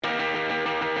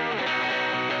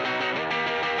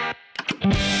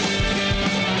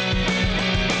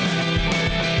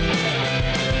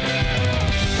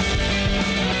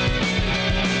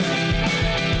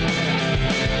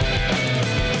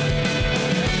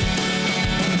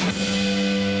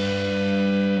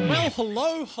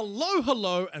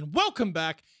hello, and welcome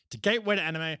back to Gateway to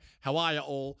Anime. How are you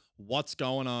all? What's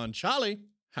going on? Charlie,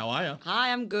 how are you?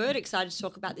 Hi, I'm good. Excited to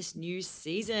talk about this new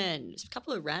season. There's a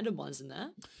couple of random ones in there.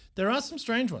 There are some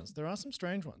strange ones.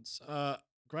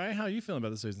 Gray, how are you feeling about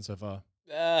the season so far?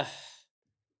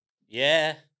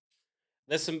 Yeah.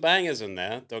 There's some bangers in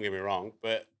there, don't get me wrong,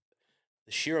 but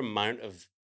the sheer amount of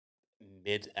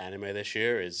mid anime this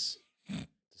year is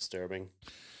disturbing.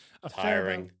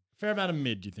 Tiring. Fair amount of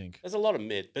mid, do you think? There's a lot of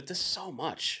mid, but there's so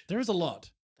much. There is a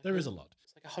lot. There is a lot.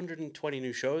 It's like 120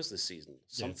 new shows this season. Yeah,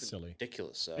 it's Something silly.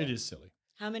 ridiculous. So It is silly.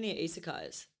 How many are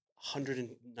isekais?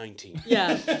 119.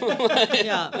 Yeah.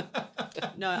 Yeah.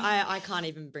 No, I can't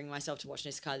even bring myself to watch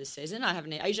an isekai this season. I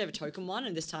usually have a token one,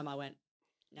 and this time I went,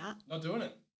 nah. Not doing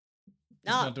it.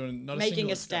 Nah, not doing not making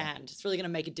single a stand. It's really going to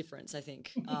make a difference, I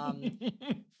think.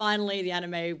 Finally, the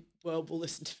anime world will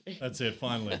listen to me. That's it,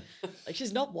 finally. Like,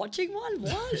 she's not watching one?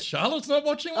 What? Charlotte's not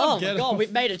watching one? Oh, Get my God. off.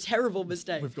 We've made a terrible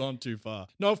mistake. We've gone too far.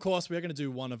 No, of course, we're going to do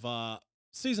one of our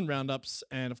season roundups.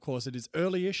 And of course, it is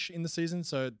early-ish in the season.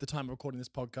 So at the time of recording this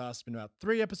podcast, it's been about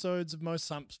 3 episodes of most.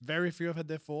 Some very few have had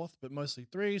their 4th, but mostly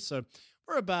 3. So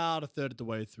we're about a third of the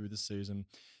way through the season.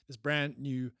 This brand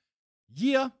new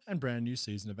year and brand new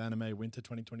season of anime, winter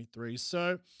 2023.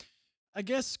 So I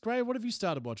guess, Gray, what have you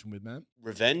started watching with, man?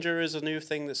 Revenger is a new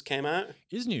thing that's came out.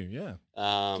 Is new, yeah.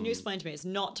 Can you explain to me? It's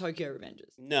not Tokyo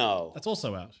Revengers. No. That's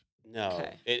also out. No.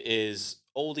 Okay. It is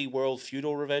Oldie World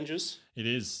Feudal Revengers. It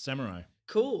is Samurai.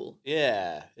 Cool.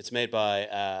 Yeah. It's made by,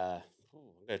 I'm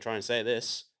going to try and say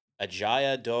this,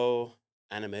 Ajaya Do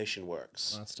Animation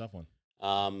Works. Oh, that's a tough one.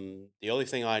 The only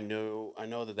thing I know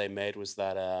that they made was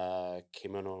that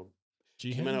Kimono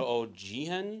Jihen? o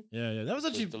Jihen. Yeah. That was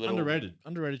actually the little-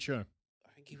 underrated show.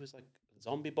 I think he was like a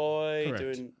zombie boy Correct.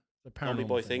 doing The zombie paranormal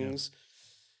boy thing, yeah. things.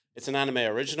 It's an anime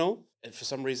original, and for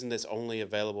some reason, it's only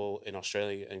available in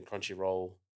Australia and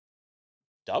Crunchyroll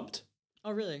dubbed,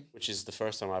 Oh, really? which is the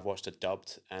first time I've watched a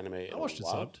dubbed anime. I watched it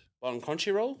subbed. Well, on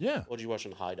Crunchyroll. Yeah. Or did you watch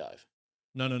on High Dive?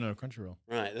 No, Crunchyroll.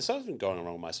 Right, there's something going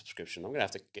wrong with my subscription. I'm gonna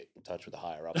have to get in touch with the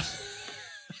higher ups.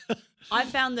 I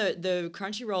found the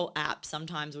Crunchyroll app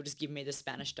sometimes will just give me the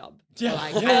Spanish dub. Yeah.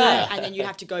 Like, Yeah. and then you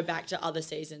have to go back to other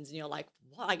seasons, and you're like,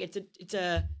 what? Like, it's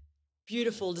a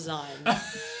beautiful design.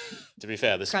 To be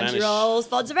fair, the Spanish Crunchyroll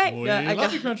sponsor me. We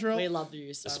love you, Crunchyroll. We love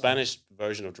you so the much. Spanish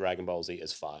version of Dragon Ball Z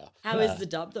is fire. How is the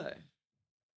dub though?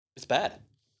 It's bad.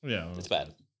 Yeah. It's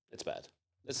bad. It's bad.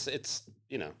 It's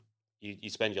you know, you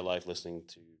spend your life listening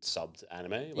to subbed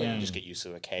anime, like Yeah. you just get used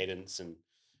to a cadence and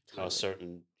a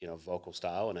certain vocal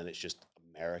style, and then it's just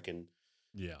American.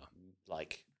 Yeah.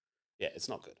 Like, yeah, it's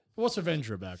not good. What's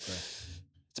Avenger about, Gray?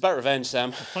 It's about revenge,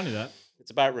 Sam. Funny that. It's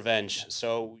about revenge.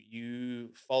 So you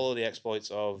follow the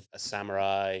exploits of a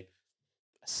samurai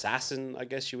assassin, I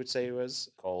guess you would say he was,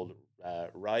 called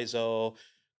Raizo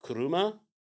Kuruma,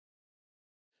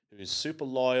 who's super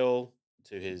loyal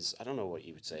to his, I don't know what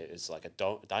you would say, it's like a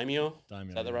daimyo. Daimyo,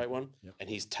 Is that the yeah. right one? Yep. And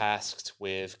he's tasked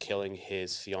with killing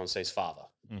his fiance's father,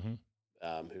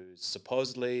 Mm-hmm. who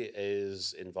supposedly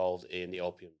is involved in the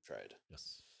opium trade.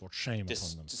 Yes. Brought shame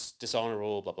upon them.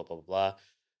 Dishonorable, blah, blah, blah, blah, blah.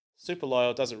 Super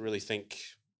loyal, doesn't really think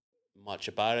much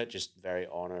about it, just very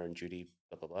honor and duty,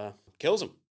 blah, blah, blah. Kills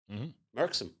him,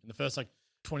 murks him. In the first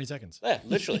 20 seconds. Yeah,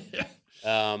 literally.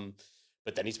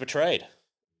 But then he's betrayed,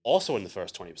 also in the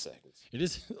first 20 seconds. It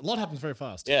is. A lot happens very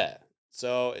fast. Yeah.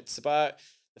 So it's about,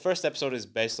 the first episode is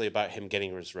basically about him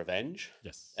getting his revenge.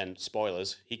 Yes. And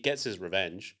spoilers, he gets his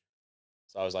revenge.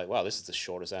 So I was like, wow, this is the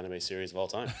shortest anime series of all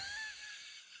time.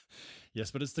 Yes,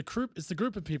 but it's the group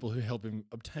of people who help him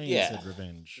obtain Yeah. said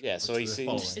revenge. Yeah, so Which he they're seems-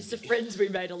 following. It's the friends we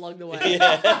made along the way.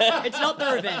 Yeah. It's not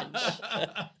the revenge.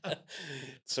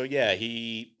 So yeah,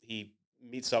 he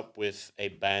meets up with a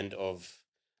band of,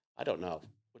 I don't know,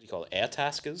 what do you call it, air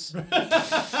taskers?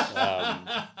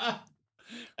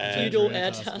 And- Feudal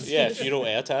air taskers. Yeah, feudal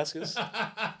air taskers.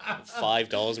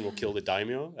 $5 and we'll kill the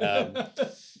daimyo.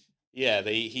 Yeah,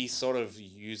 he sort of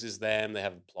uses them. They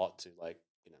have a plot to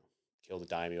kill the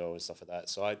daimyo and stuff like that.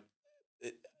 So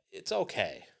it's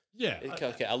okay. Yeah. It's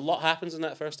okay. A lot happens in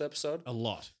that first episode. A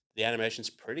lot. The animation's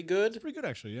pretty good. It's pretty good,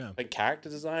 actually, yeah. I think character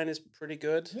design is pretty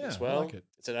good Yeah, as I well. like it.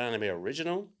 It's an anime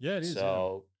original. Yeah, it is,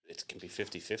 So it can be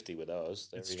 50-50 with those.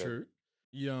 There It's we go. true.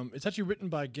 It's actually written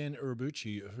by Gen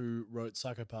Urobuchi, who wrote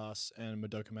Psycho Pass and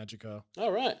Madoka Magica.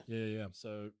 All right. Yeah.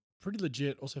 So pretty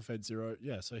legit. Also Fate Zero.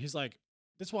 Yeah. So he's like,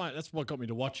 that's what got me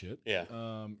to watch it. Yeah.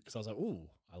 Because I was like, ooh,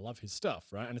 I love his stuff,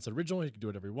 right? And it's original. He can do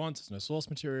whatever he wants. It's no source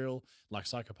material like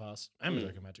Psycho Pass and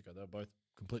Madoka Magica. They're both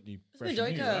completely fresh.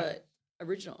 and new, Madoka right?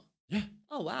 original. Yeah.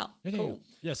 Oh wow. Yeah, Cool.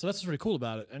 Yeah, so that's what's really cool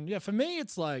about it. And yeah, for me,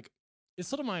 it's it's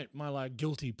sort of my like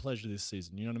guilty pleasure this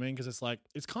season. You know what I mean? Because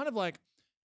it's kind of like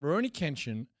Rurouni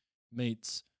Kenshin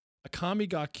meets Akami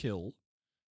ga Kill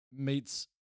meets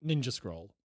Ninja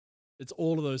Scroll. It's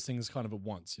all of those things kind of at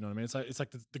once. You know what I mean? It's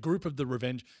like the group of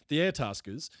the Air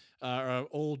Taskers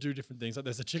all do different things. Like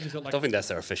there's a chick who's got I like don't think that's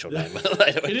their official name.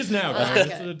 it is now. Right?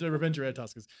 Okay. It's the Revenger Air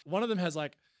Taskers. One of them has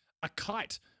like a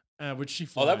kite, which she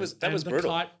flies. Oh, that was and the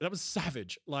brutal. Kite, that was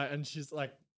savage. Like, and she's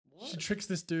like, she tricks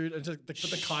this dude, and but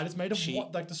the kite is made of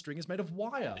like the string is made of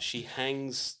wire. She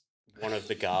hangs one of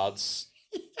the guards.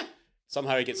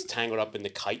 Somehow he gets tangled up in the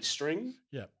kite string.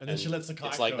 Yeah, and then she lets the kite.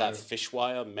 It's like go. that fish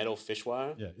wire, metal fish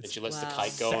wire. Yeah, and it's she lets the Wow.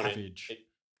 kite go, savage. and it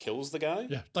kills the guy.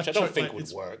 Yeah, which I don't so, think like, would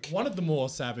it's work. One of the more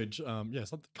savage.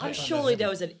 Something. Surely there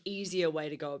was an easier way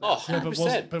to go about Oh, it.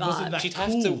 100%. But was it that She'd cool?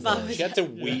 have to. though? She had to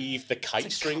weave the kite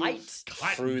It's a string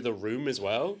kite. through the room as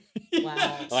well.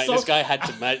 Wow. Like So- this guy had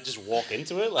to just walk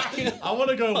into it. Like I want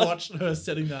to go watch her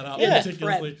setting that up Yeah.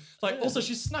 meticulously. Like, also,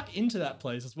 she snuck into that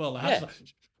place as well. Like, Yeah.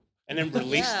 and then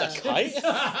released Yeah. the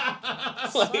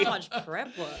kite. So much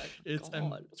prep work. It's God.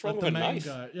 What's wrong the with a main knife?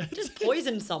 guy. Yeah. Just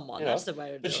poison someone. You know, That's the way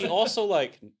to do But it. she also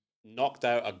like knocked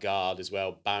out a guard as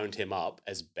well, bound him up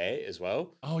as bait as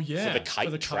well. Oh yeah, the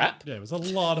kite trap? Yeah, it was a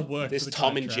lot of work. This for the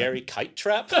Tom kite and trap. Jerry kite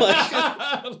trap.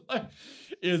 Like, Like,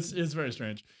 it's very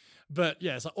strange, but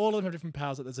yeah, so all of them have different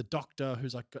powers. Like, there's a doctor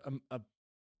who's like a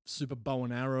super bow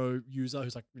and arrow user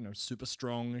who's like super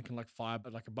strong and can like fire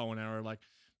like a bow and arrow like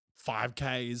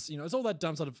 5Ks. It's all that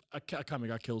dumb sort of Akami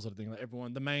ga Kill sort of thing. Like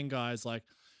everyone, the main guy is like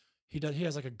he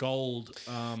has like a gold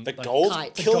the like, gold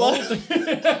Kite. killer.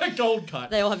 gold kite.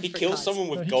 They all have He different kills kites. someone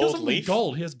No, with he kills gold someone leaf. with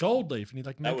gold. He has gold leaf, and he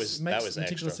like That makes was ridiculous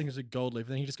extra. things with gold leaf.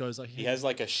 And then he just goes like He has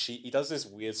like a sheet. He does this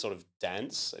weird sort of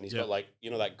dance, and he's Yeah. got like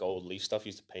that gold leaf stuff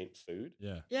used to paint food.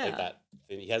 yeah. Yeah. Like that.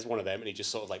 And he has one of them, and he just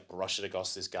sort of like brushes it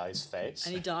across this guy's face,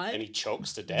 And he died? and he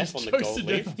chokes to He death on the chokes gold to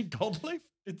death leaf. on gold leaf.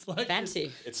 It's like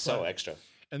Fancy. It's so extra.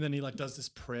 And then he like does this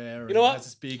prayer. You know and what? Has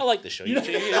this big. I like the show. You know-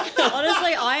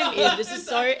 Honestly, I am in. This is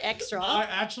so extra. I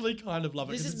actually kind of love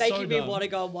it. This 'cause is it's making so me dumb. want to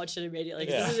go and watch it immediately.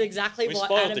 'Cause Yeah. This is exactly We what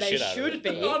spoiled the anime shit out of should it.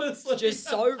 be. Honestly. Just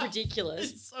so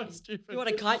ridiculous. It's so stupid. You want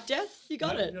a kite death? You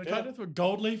got it. You got it through a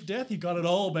gold leaf death. You got it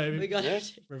all, baby. We got Yeah.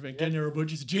 it. Genya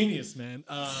Rabuji's a genius, man.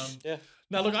 Yeah.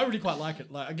 Now, look, I really quite like it.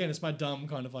 Like, again, it's my dumb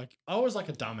kind of like, I always like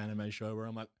a dumb anime show where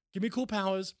I'm like, give me cool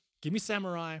powers, give me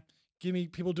samurai, give me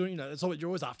people doing, it's all, you're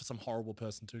always after some horrible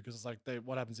person too, because it's like,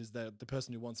 what happens is that the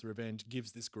person who wants the revenge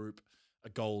gives this group a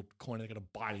gold coin, they're going to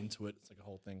bite into it. It's like a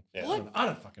whole thing. Yeah. What? I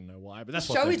don't fucking know why, but that's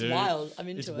The what show they is do. wild. I'm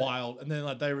into It's it. wild. And then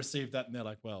like they receive that and they're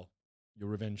like, well, your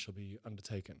revenge shall be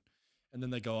undertaken. And then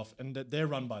they go off, and they're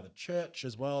run by the church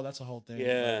as well. That's a whole thing.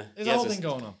 Yeah. There's He a has whole a- thing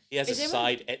going on. He has a Is anyone-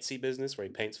 side Etsy business where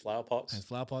he paints flower pots. And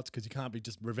flower pots, because you can't be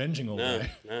just revenging all No,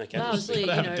 day. no, can't No, be, honestly,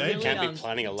 gotta have a day really, can't be um,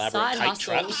 planning elaborate side kite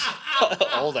hustles. traps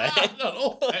all day. Not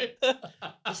all day.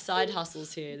 The side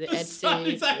hustles here, the side-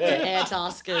 Etsy, exactly. the Air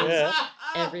Taskers, Yeah.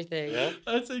 everything. Yeah.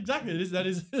 That's exactly it. That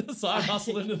is a side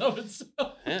hustle in and of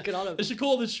itself. Yeah. Good on him. They should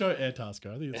call this show Air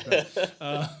Tasker. I think it's great.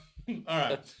 All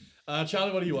right.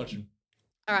 Charlie, what are you watching?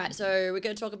 All right, so we're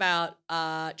going to talk about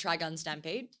Trigun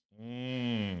Stampede.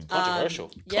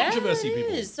 Controversial. Controversy, it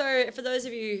people. is. So, for those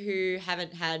of you who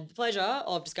haven't had the pleasure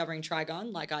of discovering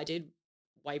Trigun, like I did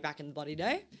way back in the bloody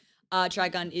day,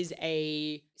 Trigun is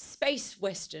a space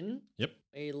western. Yep.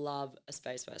 We love a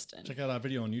space western. Check out our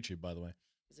video on YouTube, by the way.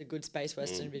 It's a good space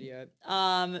western video.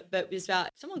 But it's about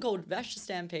someone called Vash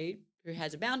Stampede who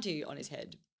has a bounty on his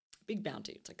head. Big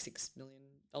bounty. It's like $6 million,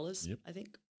 Yep. I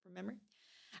think, from memory.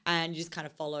 And you just kind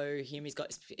of follow him.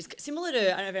 It's similar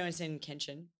to, I don't know if anyone's seen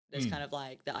Kenshin. There's kind of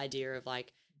like the idea of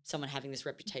like someone having this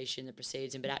reputation that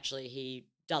precedes him, but actually he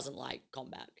doesn't like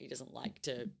combat. He doesn't like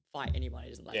to fight anyone. He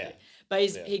doesn't like it. But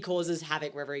he causes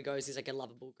havoc wherever he goes. He's like a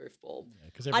lovable goofball.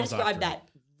 Because I described that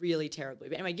really terribly.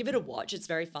 But anyway, give it a watch. It's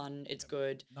very fun. It's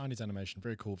good. 90s animation.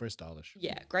 Very cool. Very stylish.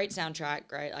 Yeah, great soundtrack,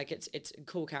 great. Like it's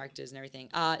cool characters and everything.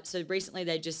 So recently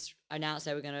they just announced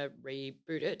they were going to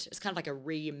reboot it. It's kind of like a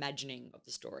reimagining of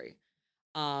the story.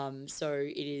 So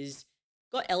it is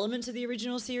got elements of the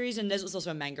original series, and there's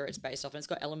also a manga it's based off, and it's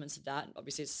got elements of that.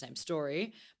 Obviously, it's the same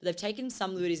story, but they've taken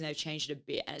some liberties and they've changed it a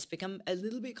bit, and it's become a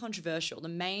little bit controversial. The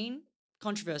main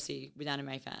controversy with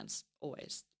anime fans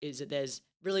always is that there's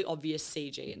really obvious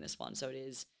CG in this one. So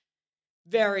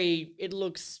it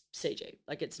looks CG.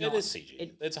 Like it's not. It is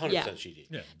CG. It's 100% yeah. CG.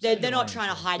 Yeah. They're not trying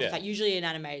to hide the Yeah. fact. Usually in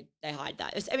anime, they hide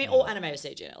that. I mean, all anime is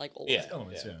CG, like all. Yeah.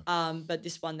 Elements, yeah. But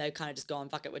this one, they kind of just gone,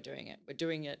 fuck it, we're doing it. We're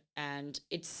doing it. And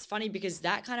it's funny because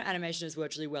that kind of animation has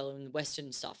worked really well in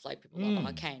Western stuff. Like people love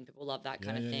Arcane, people love that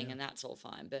kind of thing, and that's all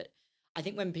fine. But I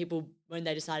think when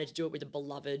they decided to do it with a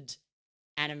beloved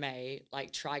anime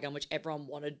like Trigun, which everyone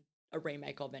wanted a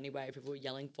remake of anyway. People were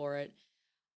yelling for it.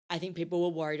 I think people were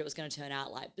worried it was going to turn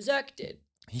out like Berserk did.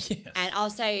 Yes. And I'll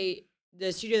say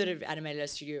the studio that have animated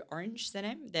is Studio Orange, is their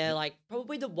name. They're like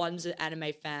probably the ones that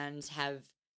anime fans have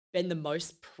been the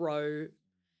most pro,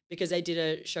 because they did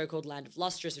a show called Land of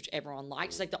Lustrous, which everyone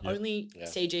liked. It's like the only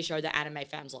CG show that anime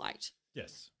fans liked.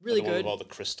 Yes. Really the one good. with all the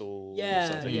crystal Yeah,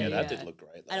 and something. yeah, That yeah. did look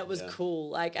great. And it was cool.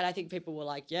 Like, and I think people were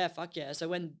like, yeah, fuck yeah. So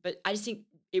but I just think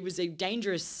it was a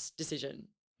dangerous decision.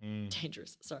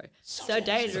 Dangerous, sorry. So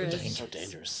dangerous. So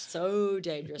dangerous. So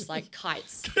dangerous, like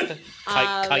kites.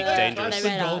 Kite dangerous. They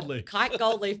made a Gold leaf. kite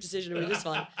gold leaf decision with this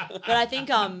one. But I think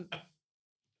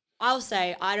I'll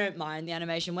say I don't mind the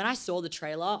animation. When I saw the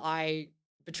trailer, I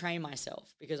betrayed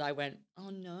myself because I went,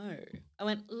 oh no. I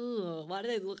went, ooh, why do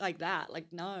they look like that? Like,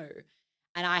 no.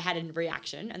 And I had a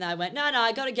reaction, and then I went, no,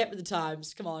 I got to get with the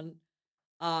times. Come on.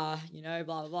 Blah,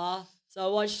 blah, blah. So I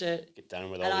watched it. Get down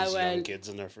with And all I these young went- kids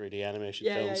in their 3D animation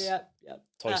Yeah, films. yeah.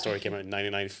 Toy Story came out in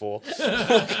 1994.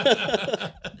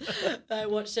 I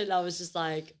watched it and I was just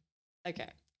like, okay.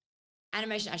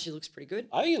 Animation actually looks pretty good.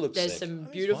 I think it looks There's sick. some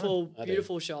That's beautiful, I do.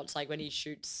 beautiful shots, like when he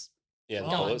shoots. Yeah, the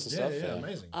Oh, bullets and stuff. Yeah.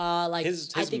 amazing. Like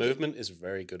His I think movement is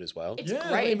very good as well. It's yeah,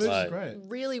 great. He moves Like- great.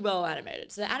 really well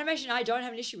animated. So the animation I don't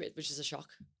have an issue with, which is a shock.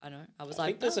 I know. I was I like,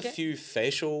 think there's okay. a few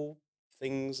facial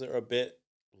things that are a bit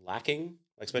lacking,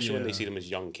 especially when they Yeah. see them as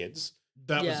young kids.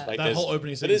 That Yeah. was Like, that there's- whole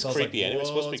opening it sequence. is I was like, creepy, and it's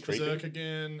supposed to be "Whoa, it's Berserk creepy."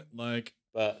 again. Like,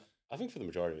 But I think for the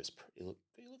majority of it,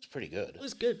 it looks pretty good. It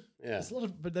was good. Yeah. there's a lot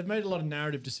of, but they've made a lot of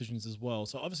narrative decisions as well.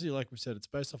 So obviously, like we said, it's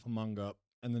based off a manga,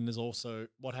 and then there's also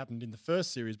what happened in the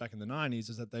first series back in the 90s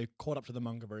is that they caught up to the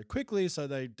manga very quickly, so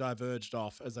they diverged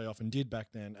off as they often did back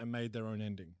then and made their own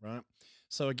ending, right?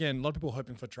 So again, a lot of people were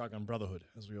hoping for Trigun Brotherhood,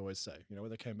 as we always say, where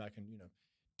they came back and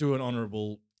do an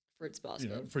honorable Fruits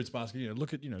basket. Fruits Basket,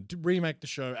 look at, remake the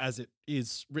show as it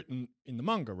is written in the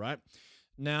manga, right?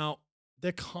 Now,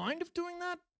 they're kind of doing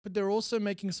that, but they're also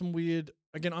making some weird,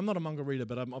 again, I'm not a manga reader,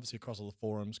 but I'm obviously across all the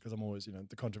forums because I'm always,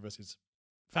 the controversy is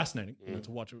fascinating, to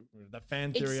watch that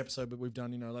fan theory It's- episode that we've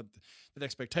done, like the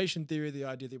expectation theory, the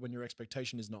idea that when your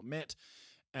expectation is not met,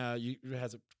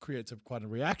 it creates quite a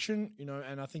reaction,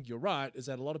 and I think you're right, is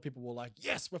that a lot of people were like,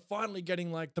 yes, we're finally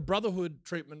getting like the Brotherhood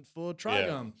treatment for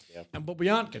Trigun, Yeah. but we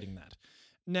aren't getting that.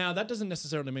 Now, that doesn't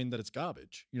necessarily mean that it's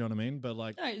garbage, you know what I mean? But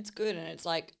like, No, it's good, and it's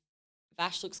like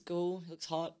Vash looks cool. He looks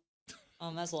hot.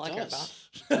 That's all I care about.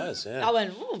 It does, yeah. I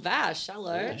went, oh, Vash,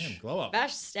 hello. Yeah. damn, glow up.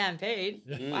 Vash Stampede.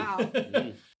 Wow.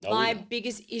 Mm. Oh, My yeah.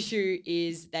 biggest issue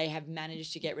is they have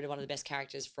managed to get rid of one of the best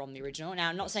characters from the original. Now,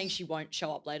 I'm not saying she won't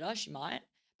show up later. She might.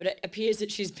 But it appears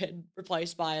that she's been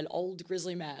replaced by an old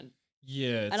grizzly man.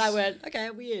 Yeah. And I went, okay,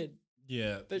 weird,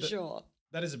 yeah. but sure.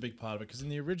 That is a big part of it because in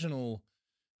the original,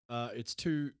 it's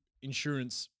two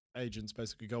insurance agents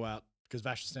basically go out because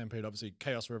Vash the Stampede, obviously,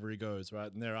 chaos wherever he goes,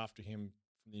 right? And they're after him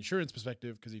from the insurance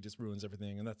perspective because he just ruins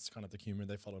everything. And that's kind of the humor.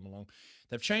 They follow him along.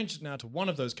 They've changed it now to one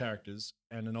of those characters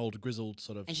and an old grizzled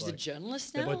sort of. And she's a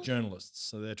journalist now? They're both journalists.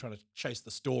 So they're trying to chase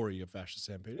the story of Vash the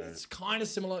Stampede. It's kind of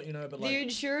similar, but The like.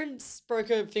 insurance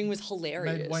broker thing was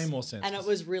hilarious. Made way more sense. And it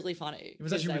was really funny. It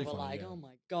was actually because really they were funny, like, yeah. oh my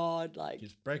God. Like,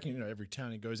 He's breaking, every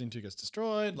town he goes into gets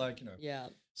destroyed. yeah.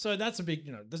 So that's a big,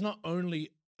 there's not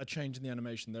only a change in the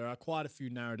animation, there are quite a few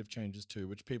narrative changes too,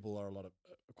 which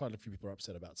quite a few people are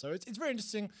upset about. So it's very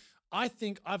interesting. I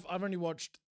think I've only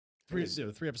watched three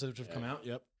episodes which have come out.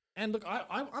 Yep. And look,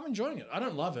 I'm enjoying it. I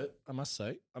don't love it, I must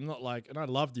say. I'm not like, and I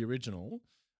love the original,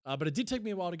 but it did take me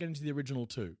a while to get into the original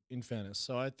too, in fairness.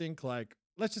 So I think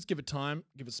let's just give it time,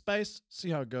 give it space, see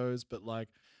how it goes. But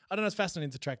I don't know, it's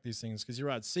fascinating to track these things because you're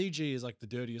right. CG is like the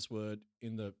dirtiest word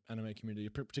in the anime community,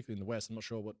 particularly in the West. I'm not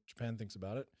sure what Japan thinks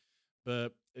about it, but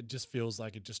it just feels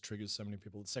like it just triggers so many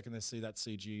people. The second they see that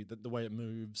CG, the way it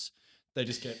moves, they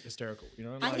just get hysterical,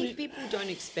 I think people don't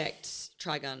expect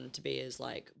Trigun to be as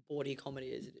bawdy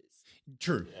comedy as it is.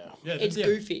 True. Yeah. It's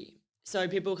goofy. So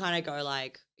people kind of go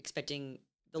expecting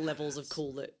the levels of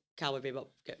cool that Cowboy Bebop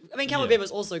get. I mean, Cowboy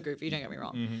Bebop's also goofy, don't get me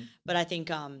wrong. Mm-hmm. But I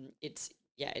think it's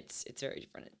very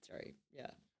different. It's very, Yeah.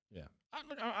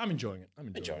 I'm enjoying it.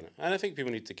 I'm enjoying it. And I think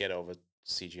people need to get over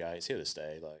CGI. It's here to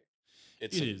stay.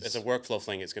 It's a workflow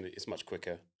thing. It's much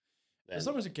quicker. As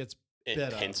long as it gets in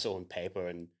better. pencil and paper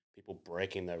and people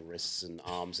breaking their wrists and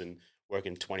arms and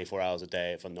working 24 hours a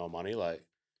day for no money.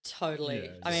 totally.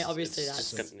 Yeah, I mean, it's obviously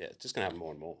it's that's. it's just gonna happen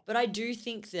more and more. But I do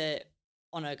think that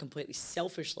on a completely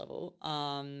selfish level,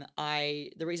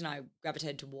 the reason I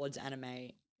gravitated towards anime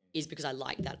is because I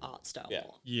like that art style Yeah.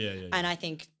 more. Yeah. And I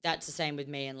think that's the same with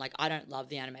me. And I don't love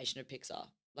the animation of Pixar.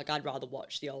 like I'd rather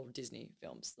watch the old Disney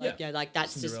films. Like Yeah. like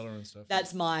that's Cinderella just and stuff.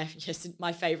 that's my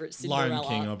my favorite Cinderella. Lion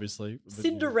King, obviously. but, yeah.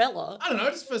 Cinderella. I don't know.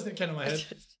 Just first thing that came to my head.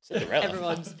 Cinderella.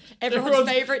 Everyone's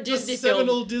favorite the Disney film.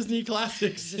 seminal Disney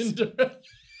classic, Cinderella.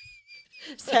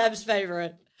 Sam's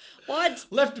favorite. What?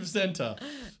 Left of center.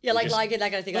 Yeah, like Just- that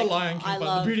kind of thing. The Like, Lion King, I fun.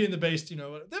 love. The Beauty and the Beast. You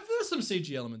know, there's some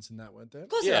CG elements in that, weren't there? Of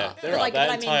course Yeah, there there are. are. Like, That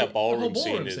but I entire mean, The ballroom whole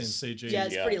scene ballroom is scene CG. Yeah,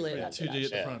 it's pretty lit. pretty Up to 2D at the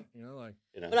that, front. You know, like.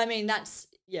 You know. But I mean, that's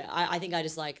I think I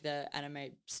just like the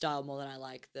anime style more than I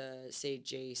like the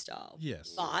CG style.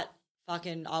 Yes. But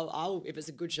fucking, I'll if it's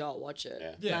a good show, I'll watch it.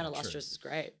 Yeah. Yeah, Planet true. Lustrous is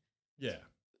great. Yeah.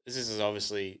 This is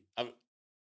obviously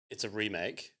it's a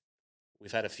remake.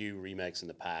 We've had a few remakes in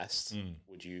the past. Mm.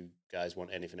 Would you guys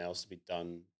want anything else to be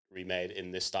done remade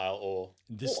in this style or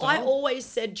This Well, I style? always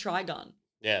said Trigun.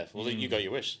 yeah? Well, you got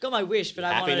your wish. Got my wish, but You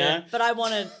I happy wanted. now? But I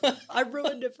wanted. I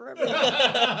ruined it for everyone.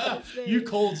 That's me. You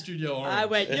called Studio Orange. I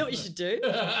went. You know what you should do?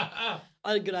 I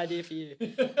had a good idea for you.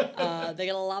 They're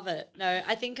gonna love it. No,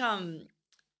 I think oh,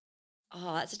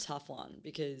 that's a tough one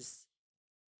because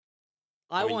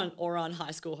I mean- want Oran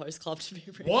High School Host Club to be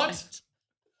remade. What?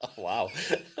 Oh, wow.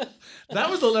 That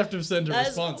was the left of center That is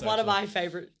response. one of actually. my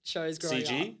favorite shows growing up.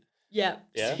 CG? Yeah.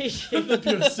 Yeah? the CG.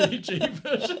 pure CG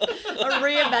version. A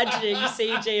reimagining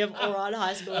CG of Oran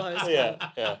High School Host Club. Yeah,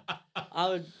 yeah. I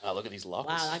would. Oh, look at these locks.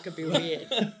 Wow, that could be weird.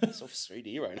 so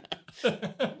 3D right now.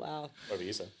 Wow. What about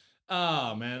you, sir?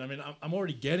 Oh man, I mean, I'm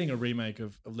already getting a remake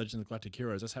of Legend of the Galactic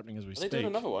Heroes. That's happening as we Are they speak. doing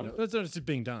another one? You know, it's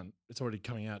being done. It's already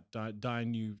coming out. Die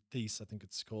New Thies, I think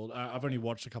it's called. I've only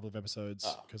watched a couple of episodes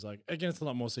Oh. because, like, again, it's a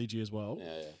lot more CG as well. Yeah,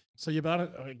 yeah. So yeah,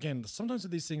 but again, sometimes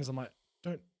with these things, I'm like,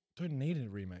 don't need a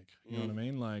remake. You know what I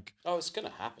mean? Like, Oh, it's gonna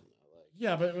happen though. Like,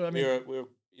 yeah, but I mean, we're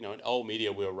you know, in old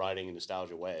media we're riding in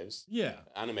nostalgia waves. yeah,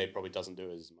 Anime probably doesn't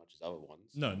do as much as other ones.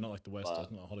 no, not like the West But-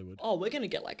 does, not Hollywood. Oh, we're gonna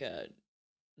get like a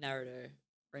Naruto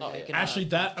remake. yeah. in Actually, our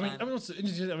that I mean, lifetime. what's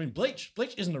interesting, I mean, Bleach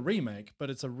isn't a remake, but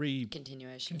it's a Continuation.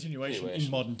 continuation in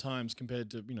Continuation. modern times compared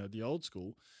to the old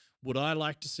school. Would I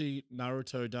like to see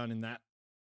Naruto done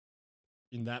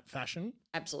in that fashion?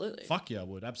 Absolutely. Fuck yeah, I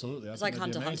would absolutely. I It's think like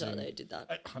that'd be Hunter x Hunter. amazing. They did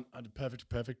that.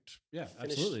 Perfect. Yeah, Finished.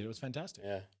 absolutely. It was fantastic.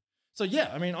 Yeah. So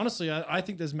yeah, I mean, honestly, I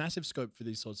think there's massive scope for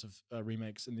these sorts of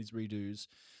remakes and these redos,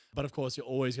 but of course, you're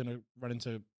always going to run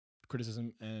into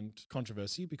criticism and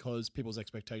controversy because people's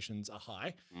expectations are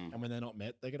high, Mm. and when they're not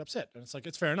met, they get upset. And it's like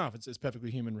it's fair enough. It's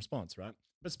perfectly human response, right?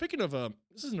 But speaking of,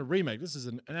 this isn't a remake. This is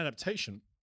an adaptation,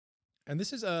 and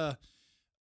this is an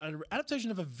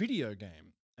adaptation of a video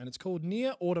game, and it's called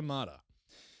Nier Automata.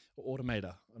 Or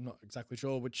Automata. I'm not exactly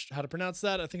sure how to pronounce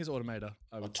that. I think it's Automata.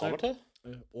 I would say. Automata?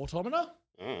 Automata?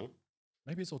 Oh.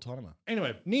 Maybe it's Autonoma.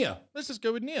 Anyway, Nier. Let's just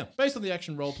go with Nier. Based on the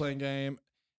action role-playing game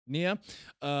Nier,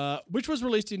 which was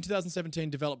released in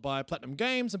 2017, developed by Platinum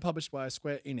Games and published by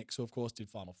Square Enix, who of course did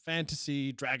Final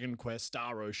Fantasy, Dragon Quest,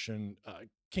 Star Ocean,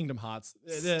 Kingdom Hearts.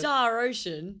 Star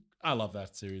Ocean. I love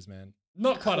that series, man.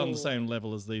 Not quite on the Cool. same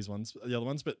level as the other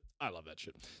ones, but I love that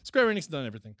shit. Square Enix has done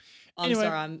everything. I'm Anyway.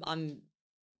 sorry. I'm.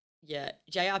 Yeah,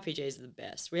 JRPGs are the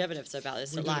best. We have an episode about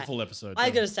this. We So did a like, full episode. I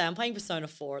didn't gotta we? say, I'm playing Persona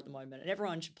 4 at the moment, and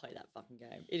everyone should play that fucking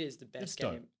game. It is the best It's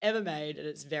game dope. ever made, and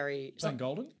it's very. It's Playing not-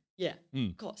 Golden? yeah, Mm.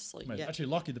 of course. Like, Mate, yeah. Actually,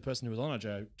 Lockie, the person who was on our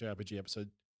JRPG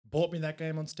episode, bought me that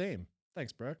game on Steam.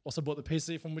 Thanks, bro. Also bought the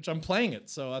PC from which I'm playing it.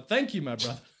 So thank you, my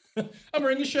brother. I'm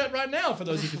wearing your shirt right now for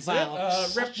those who can see Wow.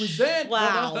 it. Represent.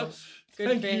 Wow. brother. Good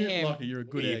Thank for you, him. Lockie. You're a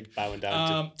good Were you egg. bowing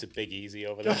down Um, to Big Easy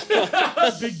over there.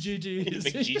 Big GG.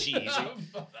 Big GG easy.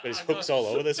 Got his hooks all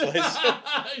over this place.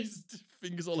 His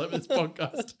fingers all over this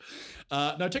podcast.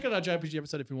 No, check out our JRPG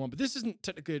episode if you want. But this isn't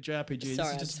technically a JRPG. Sorry,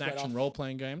 I this is just just an went action off.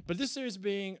 role-playing game. But this series is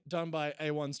being done by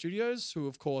A1 Studios, who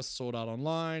of course Sword Art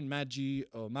Online, Magi,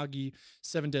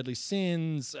 Seven Deadly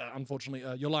Sins,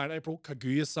 unfortunately, Your Lie in April,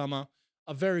 Kaguya-sama,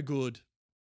 a very good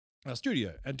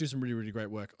studio and do some really, really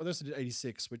great work. Oh, they also did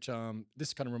 86, which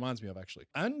this kind of reminds me of actually.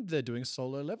 And they're doing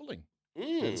Solo Leveling. They're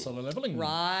the Mm. Solo Leveling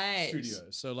Right. studio.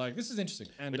 So like this is interesting.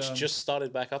 And Which just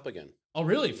started back up again. oh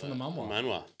really from the manhwa.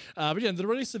 Manhwa. But yeah, the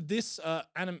release of this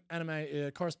anime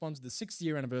corresponds to the 6th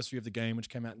year anniversary of the game, which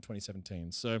came out in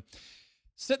 2017. So,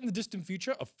 set in the distant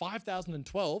future of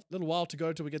 5012, a little while to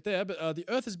go till we get there, but the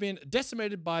Earth has been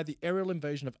decimated by the aerial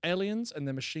invasion of aliens and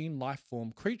their machine life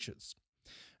form creatures,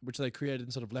 which they created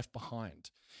and sort of left behind.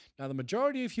 Now, the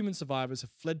majority of human survivors have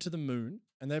fled to the moon,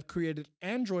 and they've created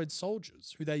android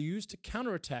soldiers who they use to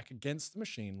counterattack against the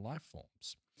machine life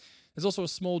forms. There's also a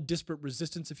small disparate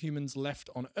resistance of humans left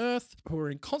on Earth who are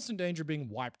in constant danger of being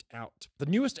wiped out. The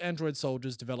newest android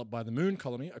soldiers developed by the moon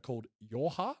colony are called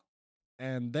Yorha,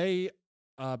 and they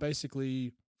are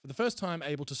basically, for the first time,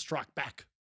 able to strike back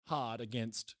hard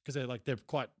against, because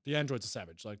the androids are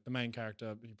savage. Like the main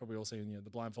character, you probably all seen, the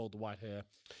blindfold, the white hair.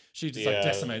 She just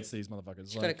decimates these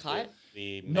motherfuckers. She's got a kite.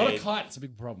 Not a kite. It's a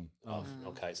big problem. No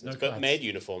kites. No It's got kites. maid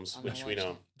uniforms, which we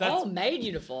know. Maid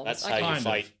uniforms. That's Okay. how Kind you of.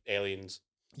 fight aliens.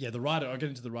 Yeah, the writer. I'll get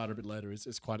into the writer a bit later.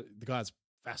 It's quite the guy's a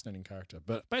fascinating character.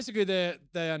 But basically, they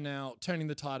are now turning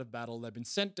the tide of battle. They've been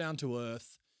sent down to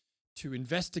Earth to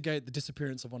investigate the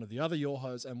disappearance of one of the other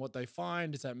Yorhos, and what they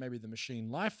find is that maybe the machine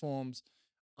life forms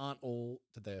aren't all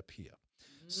that they appear.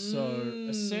 So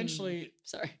essentially,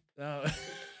 Sorry.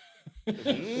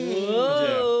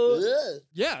 Whoa.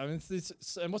 Yeah, I mean,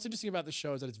 and what's interesting about this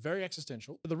show is that it's very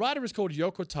existential. The writer is called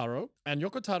Yoko Taro, and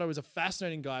Yoko Taro is a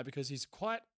fascinating guy because he's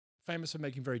quite famous for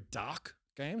making very dark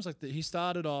games. He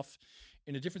started off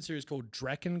in a different series called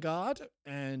Drakengard,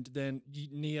 and then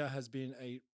Nier has been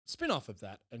a spin-off of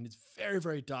that, and it's very,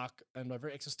 very dark and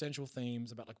very existential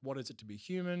themes about what is it to be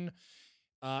human.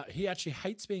 He actually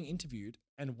hates being interviewed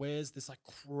and wears this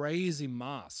crazy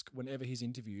mask whenever he's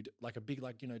interviewed, like a big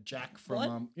Jack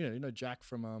from Jack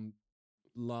from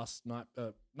last night,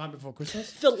 Night Before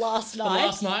Christmas. The last night. The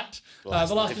last night. The last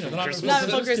Night night. Before Christmas. Night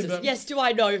Before Christmas. Yes, do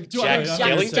I know? Jack Jack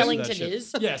Skellington? Skellington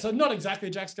is. Yeah, so not exactly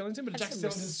Jack Skellington, but That's Jack some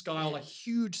Skellington's style,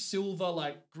 huge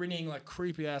silver, grinning,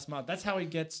 creepy ass mouth. That's how he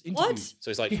gets interviewed. What?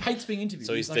 So he's like, He hates being interviewed.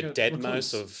 so he's like the a dead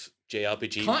recluse. mouse of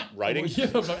JRPG Kind- writing. Yeah,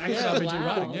 but actually RPG wow.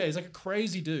 writing. Yeah, he's like a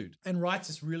crazy dude and writes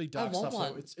this really dark want stuff.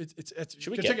 So one. it's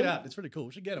Should we go get check it them? out. It's really cool.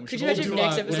 We should get him. We Could should you all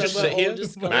imagine do next our- episode just we're sit all here,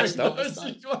 just masked up.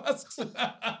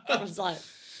 I was like,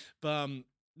 But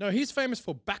no, he's famous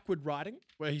for backward writing,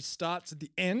 where he starts at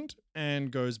the end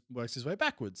and works his way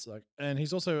backwards. And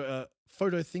he's also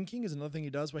photo thinking is another thing he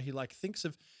does, where he thinks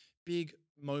of big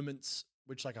moments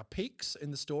which are peaks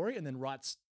in the story, and then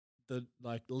writes the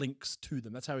links to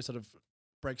them. That's how he sort of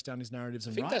breaks down his narratives I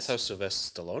and think writes. that's how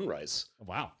Sylvester Stallone writes.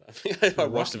 Wow. I think I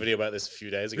watched Rocky. a video about this a few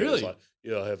days ago. It Really? was like,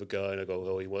 I have a guy, and I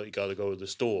go, you got to go to the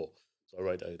store. So I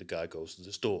write, the guy goes to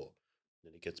the store,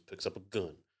 and then he picks up a gun.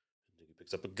 And then he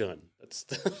picks up a gun.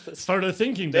 That's Photo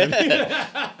thinking, baby.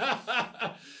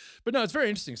 But no, it's very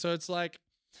interesting. So it's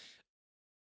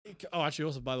actually,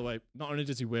 also, by the way, not only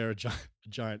does he wear a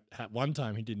giant hat, one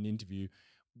time he did an interview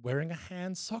wearing a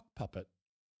hand sock puppet.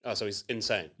 Oh, so he's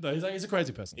insane. No, he's a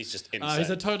crazy person. He's just insane. He's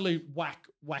a totally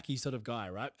wacky sort of guy,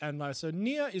 right? And so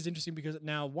Nier is interesting because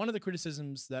now one of the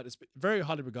criticisms that is very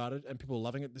highly regarded and people are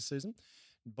loving it this season.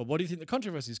 But what do you think the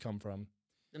controversies come from?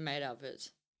 the made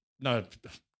outfits. No,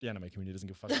 the anime community doesn't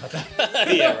give a fuck about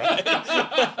that. Yeah,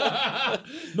 right.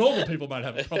 Normal people might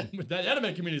have a problem with that. The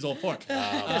anime community is all for it.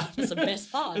 That's the best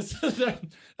part.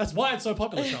 That's why it's so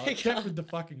popular, Charlotte. Check with the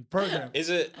fucking program. Is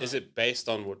it based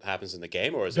on what happens in the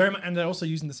game, or is Very it? much, and they're also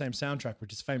using the same soundtrack,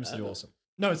 which is famously Oh. awesome.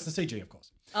 No, it's the CG, of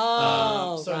course.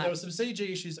 Oh, right. There were some CG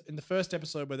issues in the first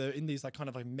episode where they're in these kind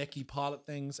of mechy pilot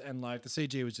things, and the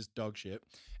CG was just dog shit.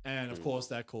 And of course,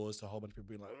 that caused a whole bunch of people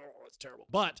being like, "Oh, it's terrible."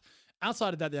 But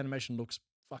outside of that, the animation looks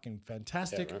fucking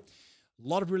fantastic. Yeah, right. A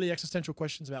lot of really existential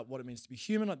questions about what it means to be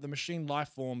human. The machine life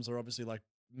forms are obviously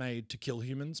made to kill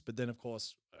humans, but then of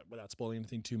course, without spoiling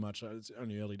anything too much, it's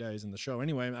only early days in the show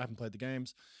anyway. I haven't played the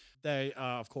games. They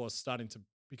are of course starting to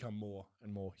become more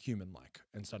and more human-like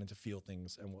and starting to feel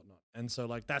things and whatnot. And so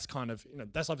that's kind of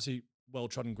that's obviously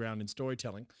well-trodden ground in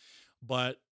storytelling,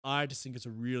 but I just think it's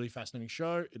a really fascinating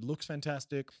show. It looks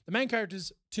fantastic. The main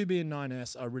characters, 2B and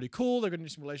 9S, are really cool. They've got an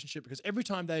interesting relationship because every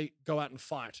time they go out and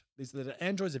fight, the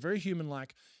androids are very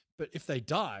human-like, but if they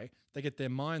die, they get their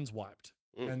minds wiped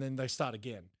and then they start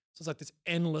again. So it's this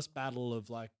endless battle of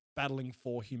battling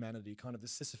for humanity, kind of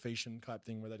this Sisyphean type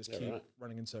thing where they just keep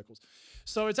running in circles.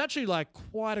 So it's actually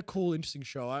quite a cool, interesting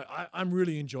show. I'm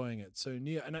really enjoying it. So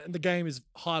and the game is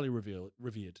highly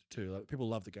revered too. People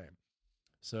love the game.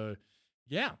 So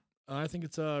yeah, I think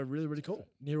it's really, really cool.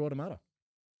 Nier Automata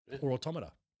or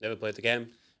Automata. Never played the game.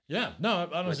 Yeah, no,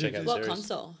 I don't check out What series.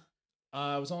 console?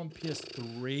 it was on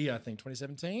PS3, I think,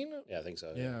 2017. Yeah, I think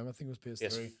so. Yeah, I think it was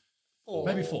PS3. Four.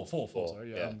 Maybe four.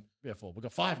 Sorry, yeah. yeah, 4. We've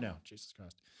got 5 now. Jesus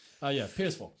Christ. Yeah,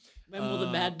 PS4. When will the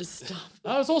madness stop?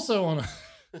 It's also on.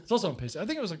 It's also on PC. I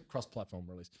think it was a cross-platform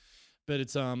release, but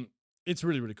it's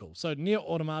really, really cool. So Nier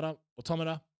Automata,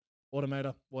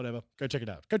 whatever. Go check it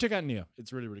out. Go check out Nier.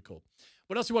 It's really, really cool.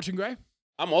 What else are you watching, Gray?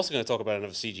 I'm also going to talk about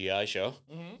another CGI show.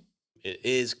 Mm-hmm. It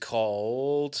is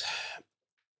called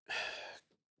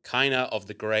Kaina of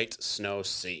the Great Snow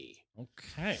Sea.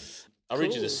 Okay. I'll read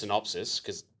you Cool. the synopsis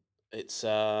because it's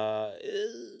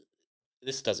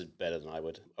this does it better than I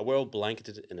would. A world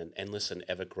blanketed in an endless and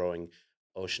ever-growing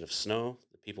ocean of snow.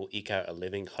 The people eke out a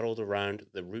living huddled around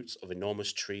the roots of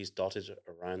enormous trees dotted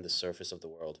around the surface of the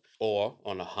world, or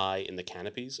on a high in the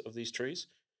canopies of these trees,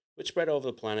 which spread over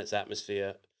the planet's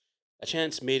atmosphere A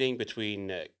chance meeting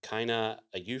between Kaina,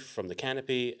 a youth from the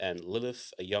canopy, and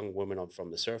Lilith, a young woman from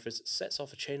the surface, sets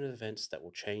off a chain of events that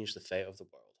will change the fate of the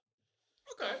world.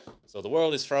 Okay. So the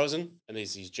world is frozen, and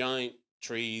there's these giant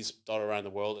trees dotted around the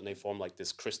world, and they form like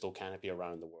this crystal canopy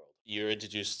around the world. You're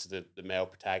introduced to the male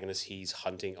protagonist. He's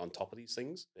hunting on top of these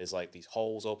things. There's like these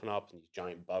holes open up, and these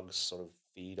giant bugs sort of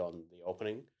feed on the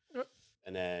opening. Yep.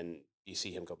 And then you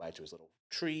see him go back to his little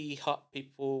tree hut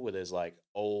people where there's like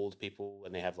old people,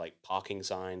 and they have like parking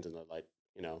signs, and they're like,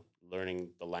 learning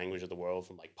the language of the world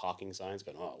from like parking signs,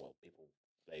 going, oh, well, people,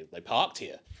 they parked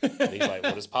here. And he's like,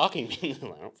 what does parking mean? I'm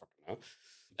like, I don't fucking know.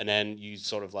 And then you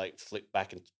sort of like flip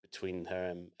back between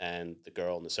him and the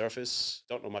girl on the surface.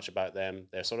 Don't know much about them.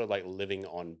 They're sort of like living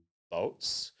on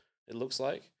boats, it looks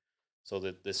like. So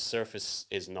the surface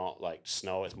is not like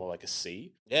snow, it's more like a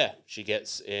sea. Yeah, she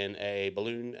gets in a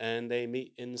balloon and they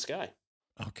meet in the sky.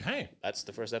 Okay. That's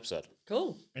the first episode.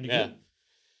 Cool. Any Yeah. good?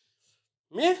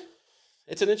 Yeah.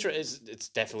 It's an it's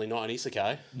definitely not an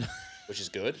isekai, which is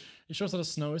good. You sure it's not a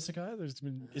snow isekai? There's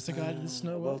been isekai in the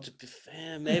snow Well, world? to be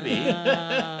fair, maybe.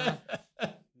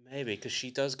 Maybe, because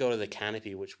she does go to the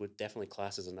canopy, which would definitely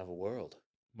class as another world.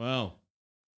 Well,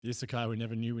 the isekai we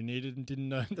never knew we needed and didn't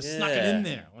know. They snuck it in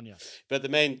there on you. But the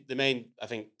main, I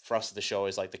think, thrust of the show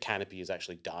is like the canopy is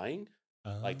actually dying.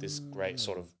 Like this great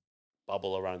sort of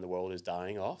bubble around the world is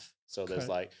dying off. So there's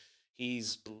Okay. like,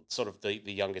 he's sort of the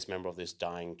youngest member of this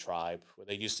dying tribe. Where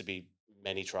there used to be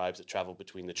many tribes that travel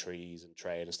between the trees and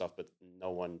trade and stuff, but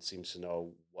no one seems to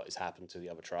know what has happened to the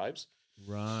other tribes.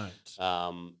 Right.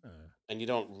 And you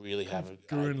don't really have a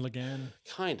Gurren Lagann.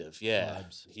 kind of, yeah.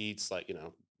 Vibes. He's like,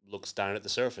 looks down at the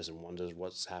surface and wonders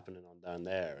what's happening on down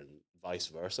there, and vice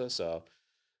versa. So,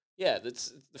 yeah,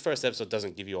 the first episode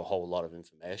doesn't give you a whole lot of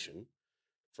information.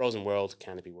 Frozen world,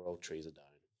 canopy world, trees are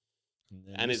dying,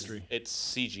 then and mystery. it's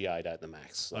CGI'd at the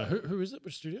max. So. Who is it?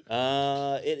 Which studio?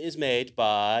 It is made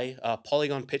by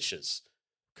Polygon Pictures,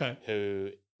 Okay.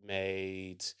 who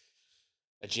made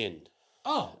Ajin.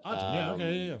 Oh, Arjun. Yeah.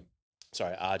 Okay. Yeah.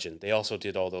 Sorry, Arjun. They also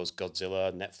did all those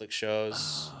Godzilla Netflix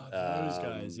shows. Those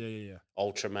guys. Yeah.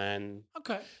 Ultraman.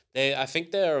 Okay. I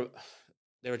think they're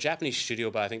a Japanese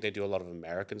studio, but I think they do a lot of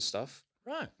American stuff.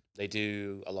 Right. They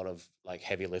do a lot of like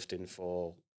heavy lifting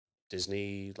for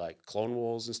Disney, like Clone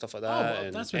Wars and stuff like that. Well,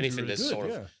 and that's really anything that's good, sort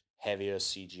yeah. of heavier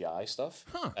CGI stuff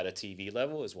Huh. at a TV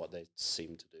level is what they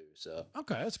seem to do. So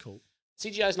Okay, that's cool.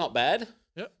 CGI is not bad.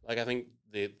 Yep. Like I think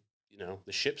the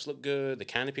ships look good. The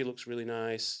canopy looks really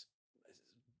nice.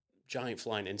 Giant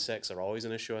flying insects are always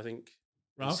an issue, I think.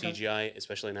 In Right, okay. CGI,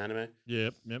 especially in anime.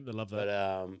 Yep. They love that.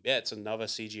 But yeah, it's another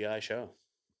CGI show.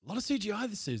 A lot of CGI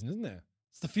this season, isn't there?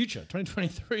 It's the future.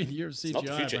 2023, the year of CGI. It's not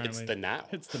the future, apparently. it's the now.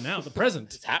 It's the now, the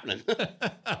present. It's happening. It's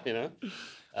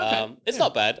yeah.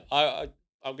 not bad.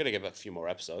 I'm gonna give it a few more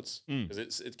episodes Mm.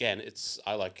 because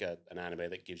I like an anime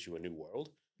that gives you a new world,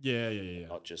 Yeah.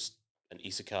 not just an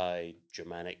isekai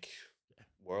Germanic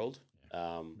world.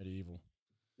 Medieval.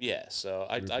 Yeah, so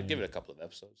I'd give European. it a couple of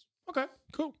episodes. Okay,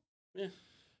 cool. Yeah.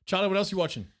 Charlie, what else are you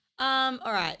watching? All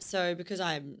right. So because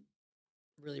I'm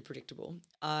really predictable,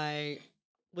 I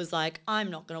was like,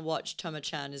 I'm not gonna watch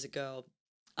Toma-chan as a girl,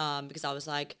 because I was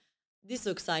like, this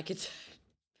looks like it's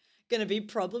gonna be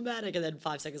problematic. And then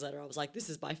 5 seconds later, I was like, this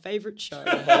is my favorite show.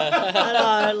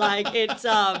 I know, like it's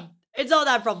not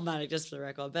that problematic, just for the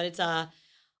record, but it's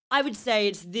I would say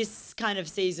it's this kind of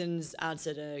season's